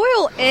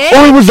spoil it.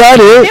 Oh, was that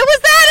it? It was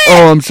that it.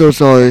 Oh, I'm so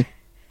sorry.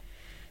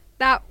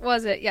 That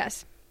was it.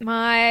 Yes.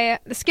 The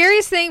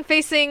scariest thing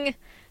facing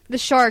the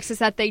Sharks is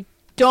that they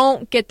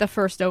don't get the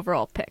first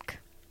overall pick,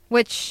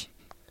 which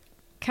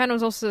kind of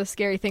was also the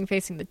scary thing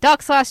facing the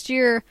Ducks last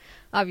year.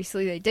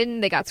 Obviously, they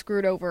didn't. They got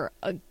screwed over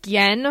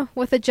again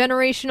with a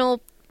generational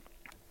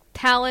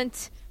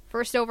talent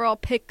first overall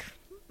pick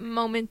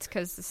moment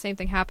because the same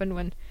thing happened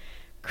when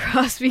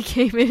Crosby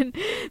came in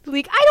the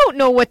league. I don't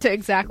know what to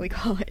exactly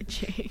call it,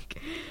 Jake.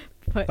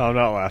 But I'm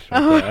not laughing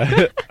at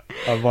that.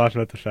 I'm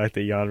laughing at the fact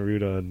that Jan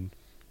Ruda and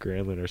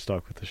Granlund are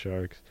stuck with the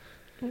Sharks.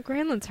 well,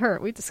 Granlund's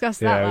hurt. We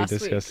discussed that Yeah, we last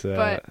discussed week.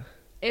 that. But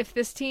if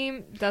this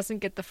team doesn't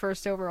get the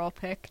first overall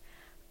pick,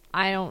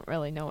 I don't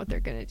really know what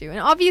they're going to do. And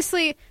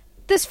obviously,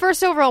 this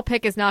first overall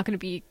pick is not going to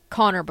be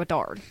Connor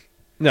Bedard.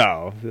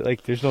 No,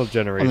 like there's no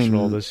generational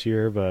mean, this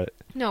year, but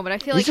No, but I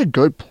feel He's like a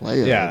good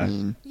player. Yeah. I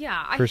mean,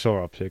 first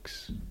overall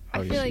picks. I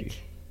feel obviously.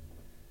 like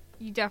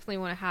you definitely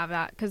want to have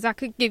that because that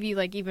could give you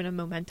like even a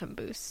momentum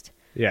boost.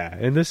 Yeah,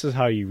 and this is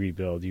how you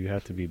rebuild. You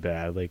have to be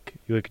bad. Like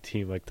you look at a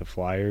team like the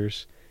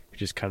Flyers, who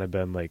just kind of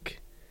been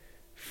like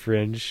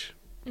fringe.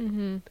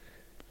 Mm-hmm.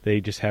 They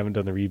just haven't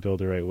done the rebuild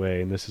the right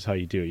way, and this is how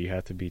you do it. You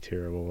have to be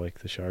terrible, like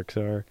the Sharks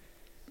are.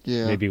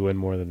 yeah. Maybe win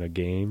more than a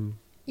game.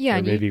 Yeah, or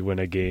and maybe win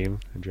a game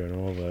in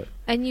general, but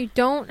and you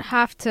don't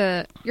have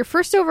to. Your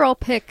first overall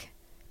pick,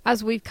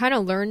 as we've kind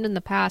of learned in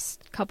the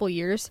past couple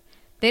years,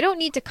 they don't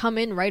need to come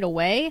in right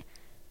away,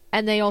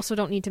 and they also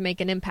don't need to make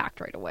an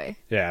impact right away.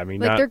 yeah, I mean,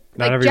 Like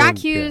not everyone, Jack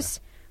Hughes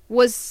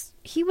was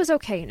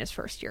okay in his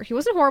first year. He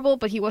wasn't horrible,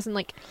 but he wasn't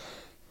like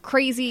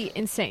crazy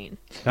insane.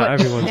 Yeah. Not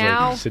But everyone's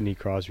now, like Sidney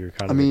Crosby or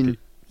kind I of. mean,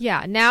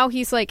 yeah, now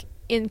he's like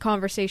in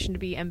conversation to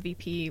be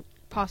MVP.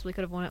 Possibly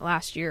could have won it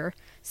last year.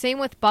 Same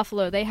with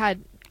Buffalo. They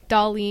had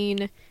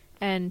Darlene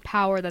and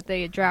Power that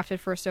they had drafted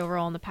first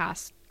overall in the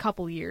past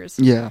couple years.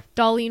 yeah.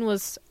 Darlene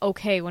was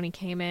okay when he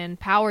came in.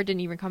 Power didn't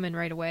even come in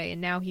right away,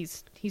 and now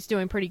he's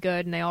doing pretty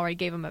good, and they already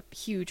gave him a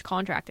huge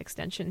contract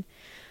extension.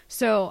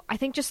 So I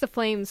think just the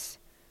Flames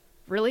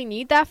really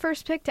need that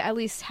first pick to at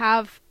least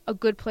have a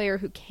good player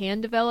who can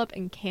develop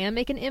and can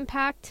make an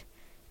impact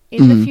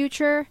in the Mhm.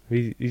 future.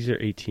 These are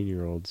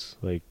 18-year-olds.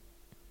 Like,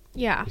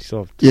 Yeah. they still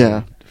have Yeah.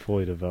 time to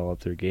fully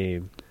develop their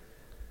game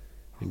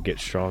and get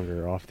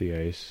stronger off the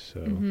ice.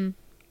 So, Hmm.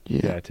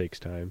 yeah, it takes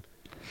time.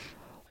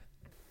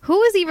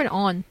 Who is even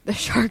on the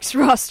Sharks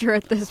roster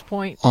at this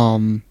point?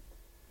 You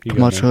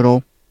Tomas got me.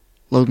 Hertl,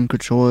 Logan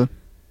Couture,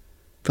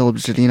 Philip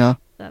Zadina,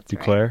 That's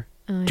Duclair.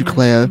 right.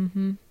 Duclair.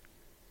 Mm-hmm.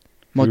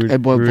 Mark Ru-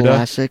 Edward Ruda.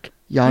 Vlasic,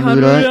 Jan Jan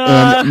Ruda,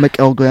 Ruda. and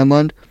Mikael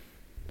Granlund,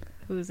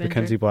 Who's injured?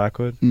 Mackenzie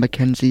Blackwood.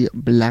 Mackenzie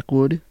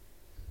Blackwood.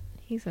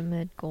 He's a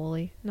mid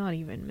goalie. Not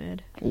even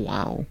mid.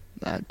 Wow,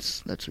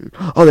 that's rude.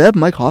 Oh, they have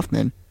Mike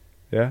Hoffman.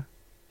 Yeah,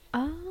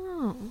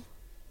 Oh.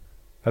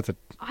 that's a.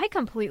 I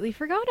completely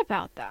forgot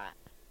about that.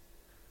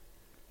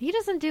 He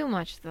doesn't do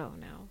much, though,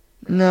 now.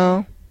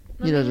 No, I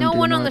he mean, doesn't no do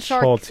one on the much.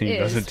 Sharks Whole team is,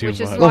 doesn't do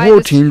which is much. The why whole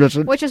this, team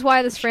doesn't. Which is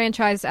why this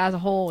franchise as a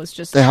whole is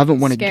just They haven't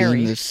won a scary.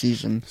 game this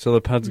season. So the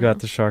Pens No. got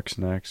the Sharks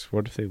next.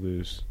 What if they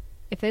lose?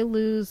 If they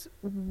lose,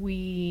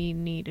 we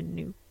need a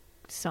new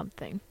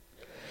something.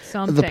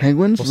 Something. The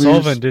Penguins. Well, lose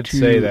Sullivan did to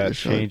say the that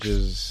Sharks.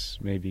 changes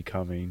may be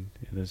coming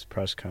in his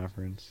press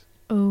conference.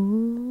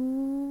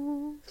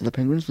 Oh. the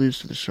Penguins lose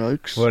to the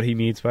Sharks. What he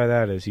means by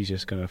that is he's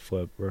just gonna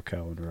flip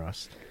Raquel and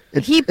Rust.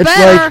 He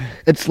better.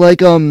 It's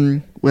like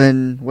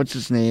when what's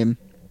his name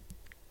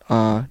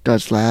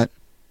does that.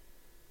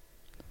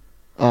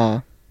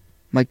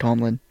 Mike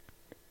Tomlin.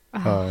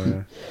 Oh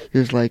yeah. He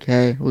was like,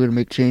 "Hey, we're gonna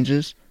make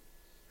changes,"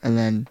 and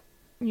then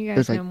You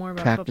there's guys like know more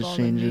about practice football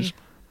changes,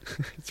 than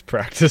me. It's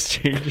practice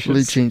changes.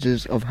 really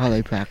changes of how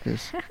they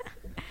practice.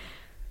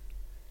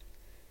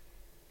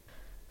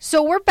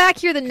 So we're back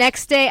here the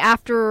next day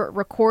after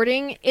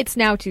recording. It's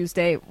now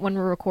Tuesday when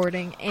we're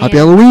recording. And, Happy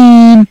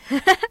Halloween!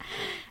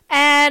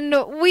 and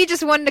we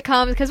just wanted to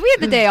come because we had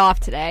the day off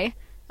today.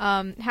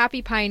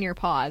 Happy Pioneer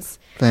Pause.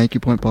 Thank you,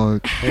 Point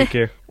Park. Thank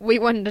you. We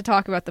wanted to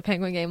talk about the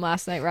Penguin game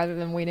last night rather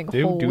than waiting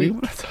a whole Do we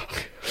week. want to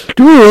talk?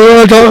 Do we really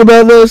want to talk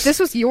about this? This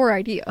was your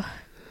idea.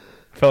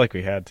 I felt like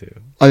we had to.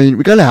 I mean,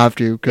 we gotta have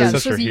to, Yeah, because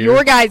this Since was we're your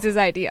here. guys'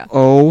 idea.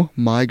 oh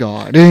my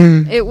god.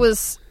 It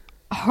was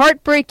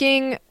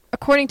heartbreaking.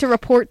 According to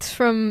reports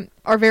from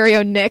our very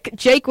own Nick,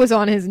 Jake was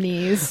on his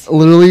knees.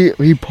 Literally,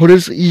 he put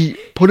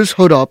his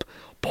hood up,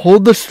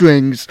 pulled the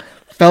strings,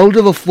 fell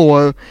to the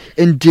floor,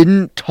 and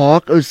didn't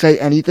talk or say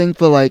anything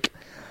for like,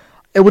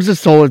 it was a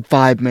solid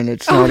 5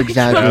 minutes, Oh not my God. That was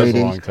a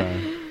exaggerating. long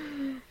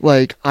time.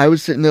 Like, I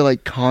was sitting there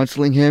like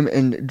counseling him,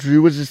 and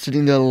Drew was just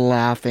sitting there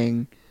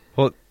laughing.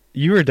 Well,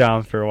 you were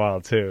down for a while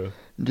too.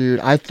 Dude,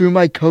 I threw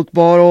my Coke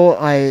bottle,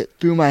 I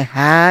threw my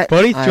hat.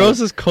 Buddy I- throws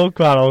his Coke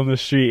bottle in the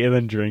street and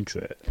then drinks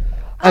it.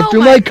 I Oh threw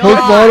my my Coke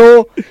God.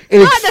 bottle, it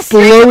Not the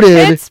street of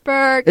exploded.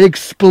 Pittsburgh. It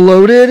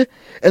exploded,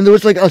 and there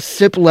was like a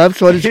sip left,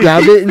 so I just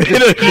grabbed it and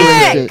just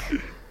drank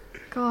it.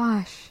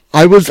 Gosh.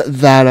 I was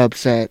that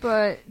upset.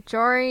 But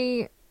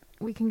Jari,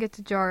 we can get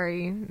to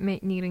Jari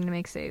needing to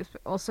make saves, but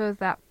also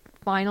that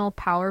final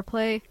power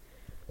play.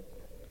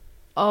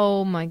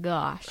 Oh my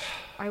gosh.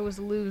 I was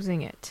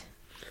losing it.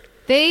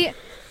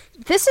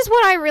 This is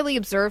what I really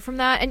observed from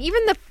that, and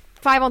even the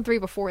 5-on-3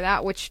 before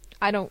that, which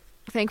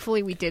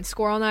thankfully we did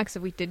score on that, because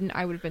if we didn't,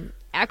 I would have been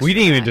extra We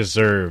didn't even mad.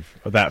 deserve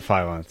that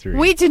 5-on-3.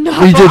 We did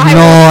not. We but did I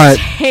not. will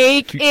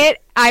take it.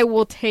 I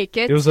will take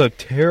it. It was a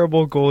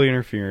terrible goalie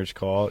interference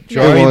call.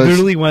 Yeah. Jari It was.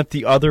 literally went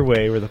the other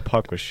way where the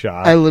puck was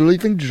shot. I literally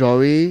think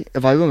Joey,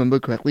 if I remember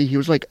correctly, he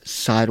was like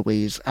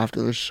sideways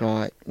after the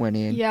shot went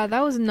in. Yeah,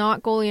 that was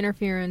not goalie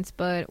interference,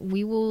 but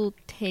we will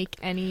take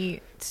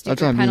any stupid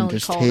That's what I mean. penalty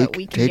Just call that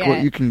we can take get.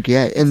 what you can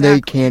get, and they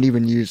Exactly. can't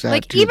even use that.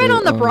 Like, to even their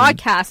on the own.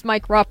 broadcast,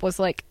 Mike Rupp was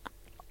like,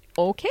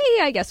 okay,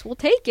 I guess we'll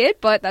take it,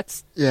 but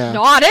that's Yeah.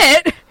 not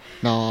it.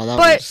 No, that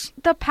But was.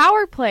 the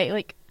power play,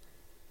 like,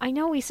 I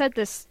know we said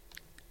this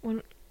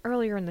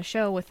earlier in the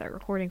show with our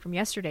recording from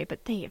yesterday,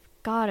 but they have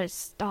got to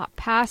stop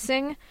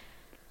passing.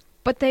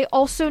 But they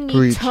also need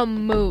Preach. to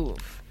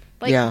move.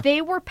 Like, Yeah.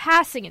 they were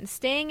passing and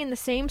staying in the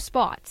same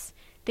spots.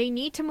 They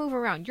need to move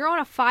around. You're on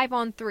a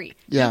 5-on-3.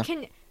 Yeah. You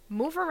can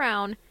move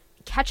around,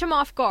 catch them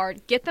off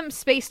guard, get them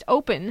spaced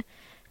open,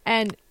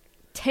 and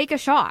take a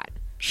shot.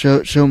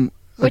 Show.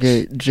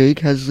 Okay, Jake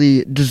has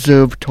the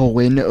deserve to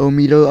win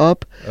meter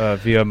up.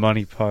 Via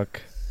money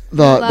puck.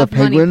 The Love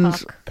money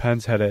Penguins puck.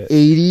 Pens had it.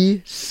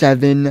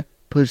 87%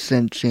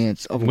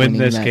 chance of Win winning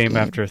this that game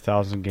after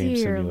 1,000 game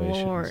Dear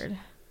simulations. Lord.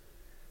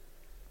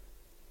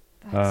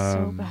 That's so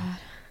Um, bad.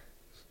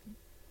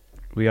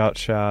 We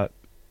outshot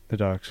the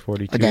Ducks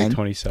 42 Again, to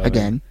 27.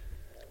 Again,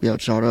 we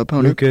outshot our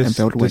opponent and Lucas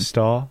failed to win.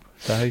 Destahl.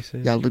 Is that how you say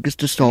it? Yeah, Lucas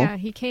Destahl. Yeah,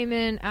 he came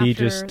in after He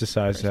just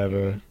decides to first have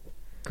period.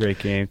 a great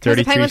game. 'Cause the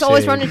 33 Penguins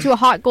always saves. run into a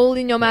hot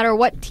goalie no matter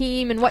what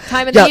team and what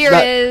time of Yeah, the year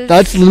it is.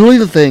 that's literally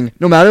the thing.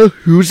 No matter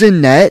who's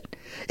in net,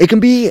 it can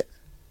be.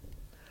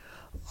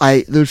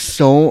 There's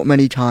so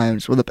many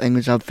times where the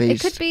Penguins have It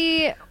faced could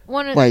be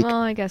one of, like, well,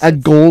 I guess a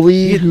it's-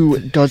 goalie who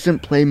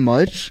doesn't play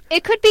much.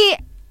 It could be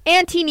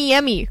Antti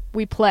Niemi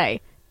we play,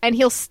 and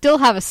he'll still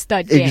have a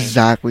stud game.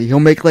 Exactly. He'll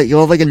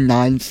have like a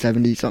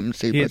 970 something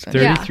save He had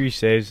percentage. 33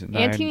 saves. At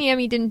 9. Antti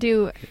Niemi didn't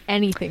do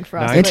anything for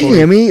us. Nine but- Antti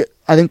Niemi,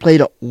 I think,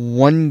 played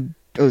 1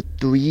 or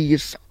 3.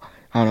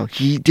 I don't know.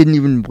 He didn't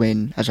even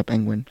win as a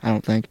Penguin. I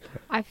don't think.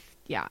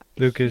 Yeah,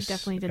 Lucas, he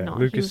definitely did yeah, not.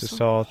 Lucas He was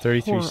Destahl,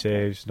 33 horrible.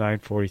 saves,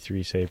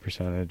 943 save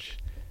percentage.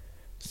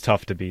 It's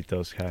tough to beat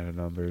those kind of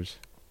numbers.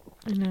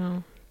 I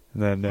know.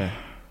 And then,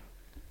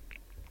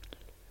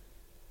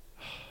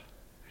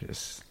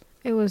 just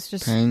It was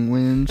just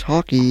Penguins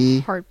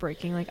hockey.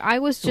 heartbreaking. Like, I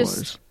was It just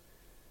was.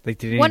 like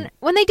they didn't.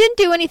 when they didn't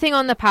do anything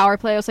on the power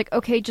play, I was like,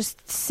 okay,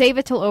 just save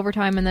it till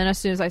overtime. And then as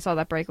soon as I saw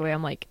that breakaway,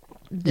 I'm like,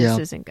 this Yeah.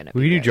 isn't gonna be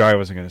We knew good. Jari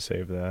wasn't going to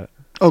save that.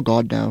 Oh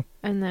God, no.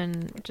 And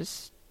then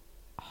just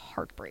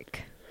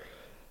heartbreak.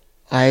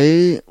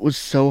 I was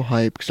so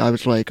hyped because I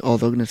was like, oh,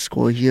 they're gonna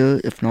score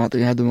here. If not,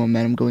 they had the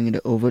momentum going into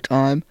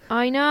overtime.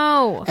 I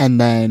know. And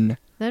then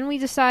Then we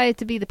decided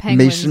to be the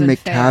Penguins. Mason and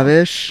fail.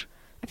 McTavish.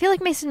 I feel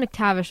like Mason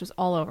McTavish was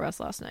all over us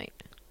last night.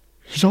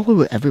 He's all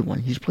over everyone.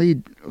 He's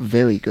played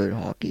very good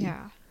hockey.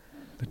 Yeah.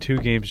 The 2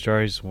 games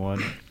Jari's won,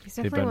 He's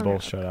they've definitely been one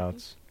both of our-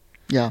 shutouts.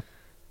 Yeah.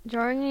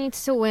 Jari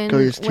needs to win So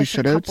he has 2 with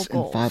a couple shutouts and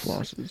goals. 5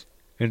 losses.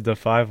 In the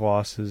 5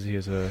 losses, he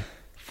has a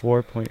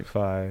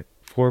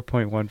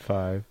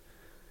 4.15.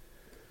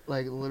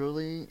 Like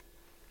literally,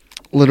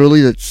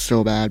 Literally, that's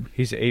so bad.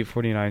 He's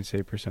 .849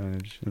 save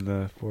percentage in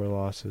the 4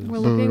 losses. We're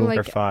looking Brutal. Or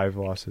like 5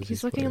 losses.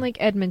 he's looking played. like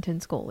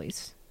Edmonton's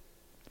goalies.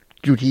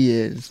 Dude, he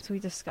is. So we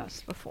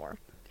discussed before.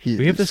 He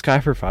We have is. this guy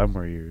for 5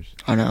 more years.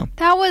 I know.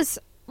 That was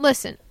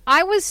listen.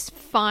 I was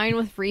fine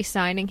with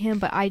re-signing him,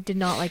 but I did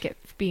not like it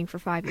being for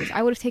 5 years.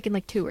 I would have taken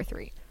like 2 or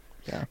 3.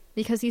 Yeah.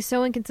 Because he's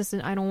so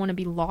inconsistent. I don't want to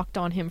be locked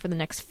on him for the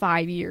next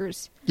 5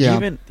 years.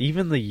 Yeah.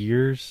 Even the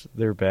years,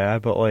 they're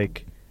bad, but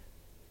like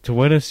to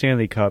win a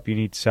Stanley Cup, you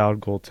need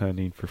sound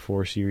goaltending for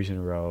 4 series in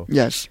a row.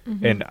 Yes.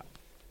 Mm-hmm. And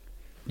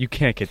you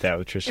can't get that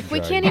with Tristan If we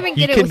Jarry. can't even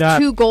He get it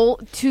cannot-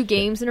 with 2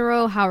 games in a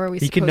row, how are we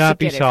He supposed cannot to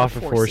be get it soft for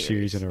for 4 4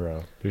 series in a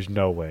row. There's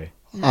no way.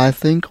 I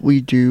think we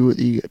do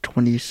the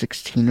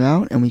 2016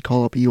 route and we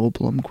call up Joel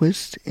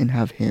Blomqvist and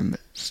have him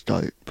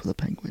start for the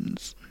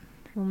Penguins.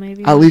 Well,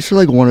 maybe At least for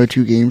like 1 or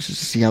 2 games just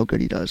to see how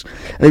good he does.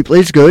 If he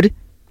plays good,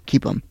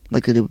 keep him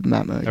like they did with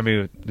Matt Murray. I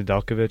mean, with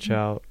Nedeljkovic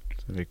out,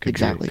 it could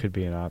Exactly. could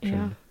be an option.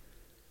 Yeah.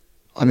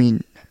 I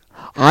mean,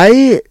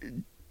 I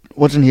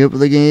wasn't here for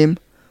the game,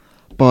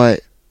 but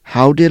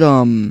how did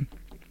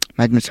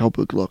Magnus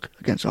Hellberg look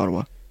against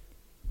Ottawa?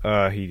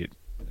 He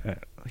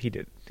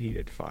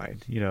did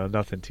fine. You know,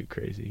 nothing too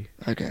crazy.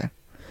 Okay.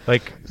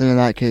 Like Then in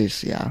that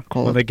case, yeah,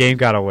 call when up. the game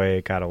got away,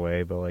 it got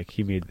away. But like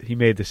he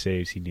made the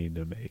saves he needed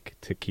to make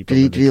to keep. Did him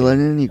he in the did he let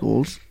game. in any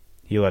goals?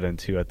 He let in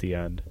 2 at the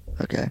end.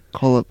 Okay.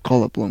 Call up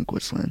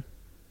Blomqvist then.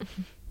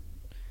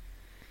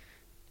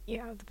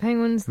 Yeah, the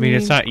Penguins. I mean,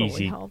 it's need not goalie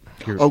easy. help.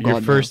 Your Oh,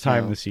 God, first no,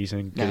 time no. this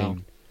season No.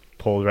 getting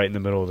pulled right in the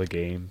middle of the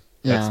game.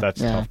 Yeah,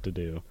 That's yeah. tough to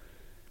do.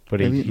 But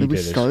Maybe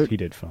he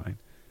did fine.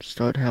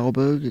 Start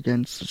Hellberg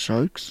against the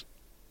Sharks.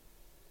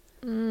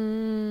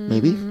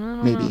 Maybe. I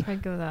don't Maybe. know if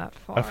I'd go that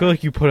far. I feel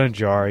like you put in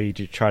Jari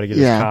to try to get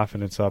Yeah. his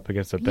confidence up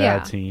against a bad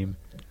Yeah. team.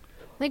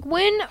 like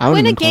win I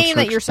wouldn't a even call game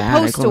that Sharks you're bad. I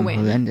supposed call to them win.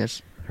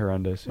 Horrendous.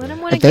 Horrendous. Let yeah.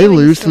 him win a If they game that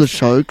you're lose to the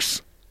supposed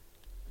Sharks,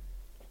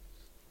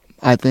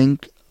 I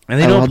think And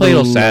they I don't love play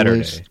the till Saturday.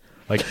 lowest-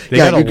 Like they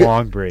Yeah, got a you're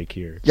long break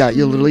here. yeah,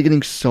 you're Mhm. literally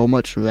getting so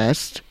much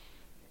rest,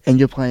 and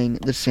you're playing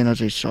the San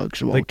Jose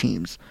Sharks of all Like-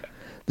 teams.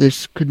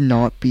 This could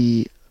not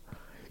be.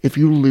 If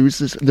you lose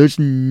this, there's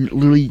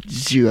literally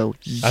zero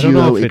I don't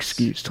know if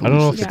excuse to I don't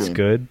know lose if this it's game.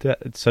 good that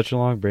it's such a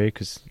long break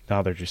because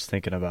now they're just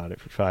thinking about it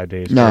for 5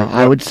 days. No, Or,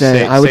 I would say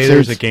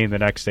there's a it's- game the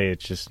next day.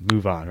 It's just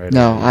move on, right?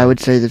 No, I would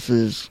say this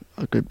is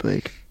a good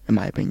break, in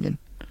my opinion.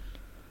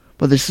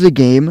 But this is a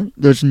game.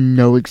 There's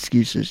no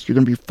excuses. You're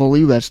gonna be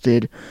fully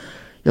rested.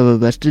 You have a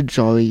rested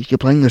Jolly. You're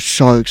playing the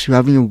Sharks, who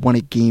haven't even won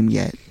a game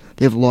yet.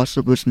 They have lost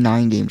the first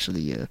 9 games of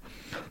the year.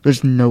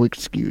 There's no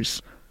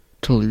excuse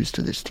to lose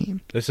to this team.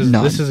 This is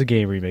None. a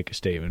game where you make a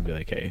statement and be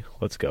like, "Hey,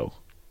 let's go.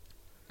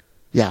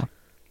 Yeah,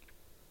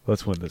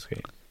 Let's win this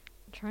game."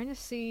 I'm trying to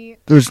see.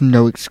 there's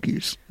no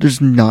excuse.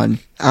 There's none.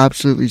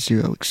 Absolutely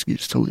zero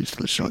excuse to lose to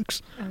the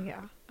Sharks. Oh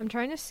yeah, I'm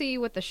trying to see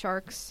what the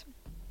Sharks'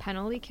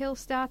 penalty kill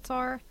stats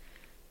are,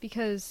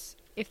 because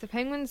if the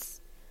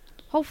Penguins,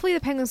 hopefully the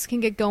Penguins can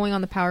get going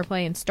on the power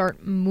play and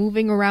start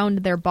moving around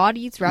their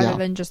bodies rather Yeah.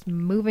 than just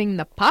moving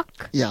the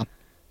puck, Yeah,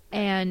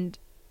 and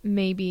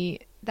maybe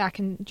that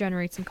can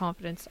generate some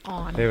confidence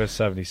on. They have a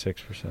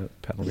 76%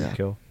 penalty Yeah.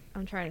 kill.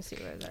 I'm trying to see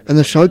where that. and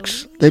the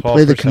Sharks, they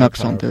play the 12% Canucks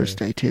power on play.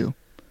 Thursday too.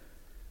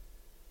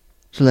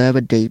 So they have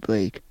a day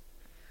break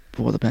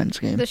before the Pens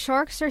game. The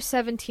Sharks are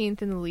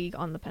 17th in the league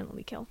on the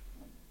penalty kill.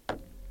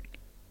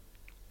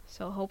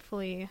 So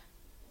hopefully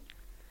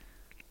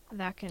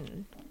that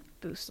can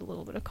boost a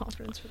little bit of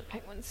confidence for the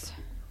Penguins.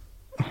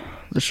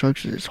 The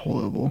Sharks is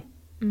horrible.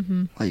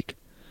 Mm-hmm. Like,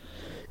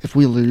 if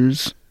we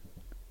lose,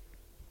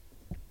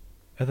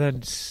 And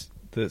then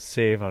the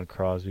save on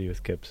Crosby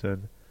with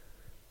Gibson.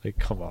 Like,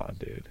 come on,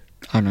 dude.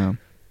 I know.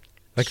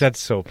 Like, that's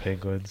so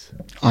Penguins.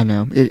 I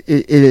know. It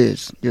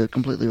is. You're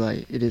completely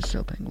right. It is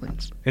so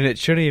Penguins. And it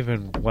shouldn't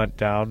even went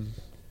down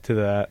to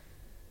that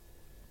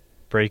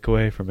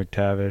breakaway from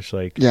McTavish.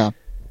 Like, Yeah.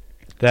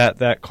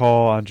 that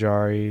call on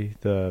Jari,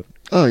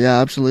 Oh, yeah,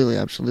 absolutely,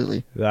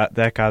 absolutely.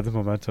 that got the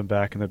momentum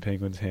back in the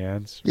Penguins'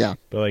 hands. Yeah.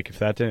 But, like, if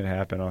that didn't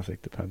happen, I don't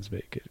think the Pens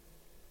make it.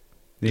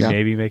 They Yeah.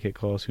 maybe make it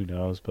close, who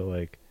knows? But,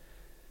 like,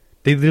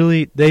 they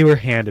were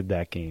handed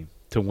that game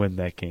to win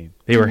that game.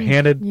 They were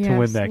handed to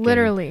win that game.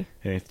 Literally.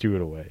 And they threw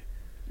it away.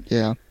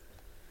 Yeah.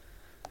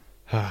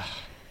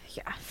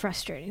 Yeah,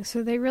 frustrating.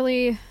 So they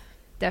really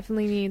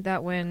definitely need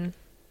that win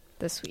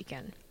this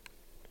weekend.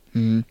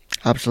 Mm-hmm.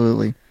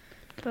 Absolutely.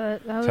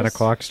 But that was 10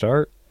 o'clock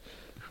start.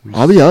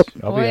 I'll be up.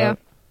 I'll Oh be yeah. up.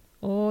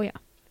 Oh yeah.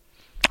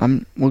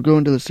 We're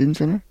going to the student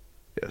center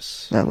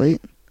Yes. that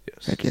late?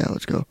 Yes. Heck yeah,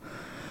 let's go.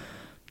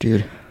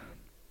 Dude.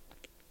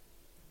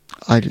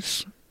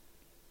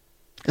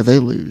 If they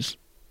lose,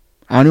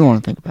 I don't even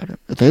want to think about it.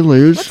 If they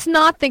lose, Let's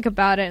not think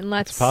about it and It's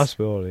let's a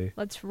possibility.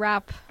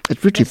 wrap.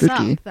 it's this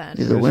 50-50. up, then.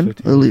 Either It is win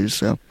 50. or lose,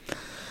 so.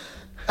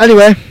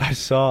 Anyway. I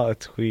saw a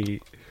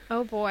tweet.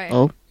 Oh boy.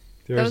 Oh.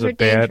 Those are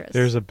dangerous.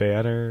 There's a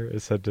banner.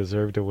 It said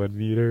 "Deserve to Win"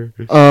 meter.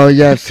 Oh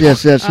yes. He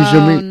showed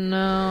Oh me.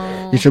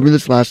 no. He showed me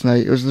this last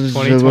night. It was the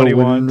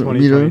 2021,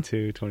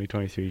 2022,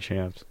 2023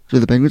 champs. So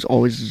the Penguins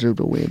always deserve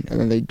to win, and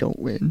then they don't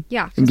win.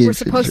 Yeah, in because we're games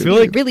supposed to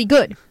considered. be really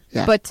good,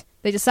 Yeah. but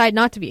they decide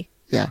not to be.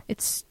 Yeah.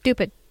 It's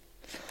stupid.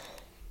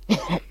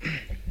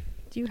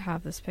 Do you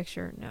have this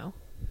picture? No.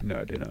 No,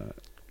 I do not.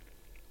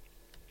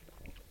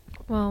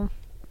 Well,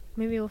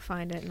 maybe we'll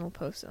find it and we'll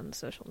post it on the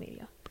social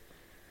media.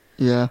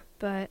 Yeah.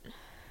 But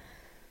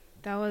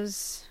that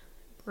was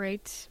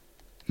great.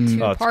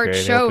 Mm. Oh, it's Two-part great. I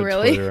show, open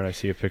really. Twitter and I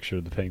see a picture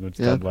of the Penguins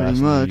Yeah, dead pretty last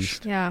in the much.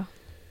 East. Yeah.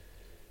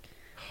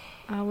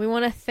 We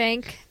want to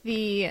thank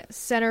the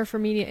Center for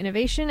Media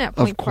Innovation at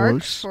Point Park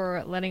course.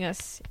 for letting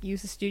us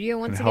use the studio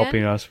once And again.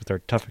 helping us with our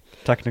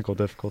technical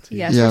difficulties.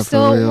 Yes, Yeah,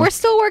 for real. we're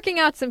still working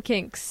out some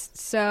kinks,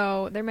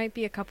 so there might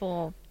be a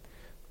couple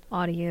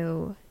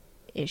audio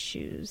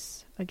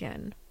issues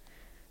again,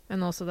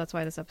 and also that's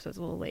why this episode's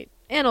a little late,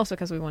 and also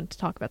because we wanted to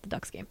talk about the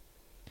Ducks game.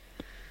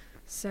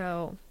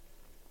 So,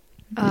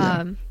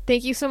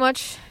 thank you so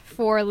much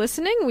for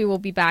listening. We will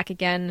be back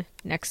again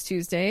next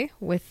Tuesday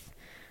with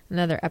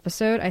another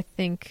episode. I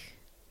think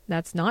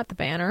that's not the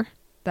banner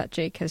that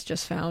Jake has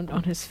just found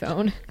on his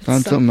phone.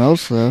 Found something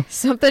else though.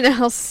 Something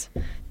else.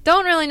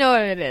 Don't really know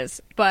what it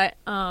is, but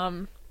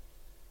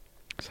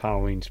It's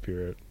Halloween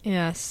spirit.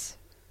 yes,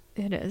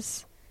 it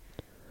is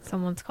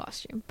someone's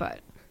costume. But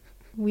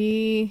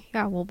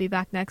we'll be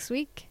back next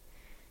week.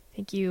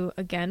 Thank you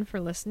again for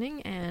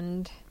listening,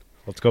 and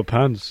Let's go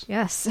Pens.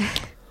 yes,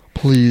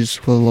 Please,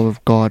 for the love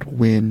of God,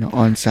 win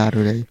on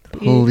Saturday.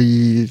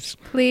 Please.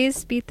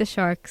 please beat the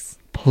Sharks.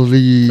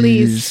 Please.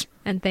 Please,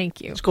 and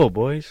thank you. Let's go,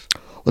 boys.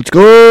 Let's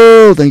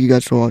go. Thank you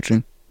guys for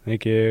watching.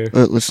 Thank you.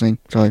 Listening.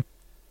 Sorry.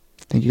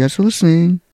 Thank you guys for listening.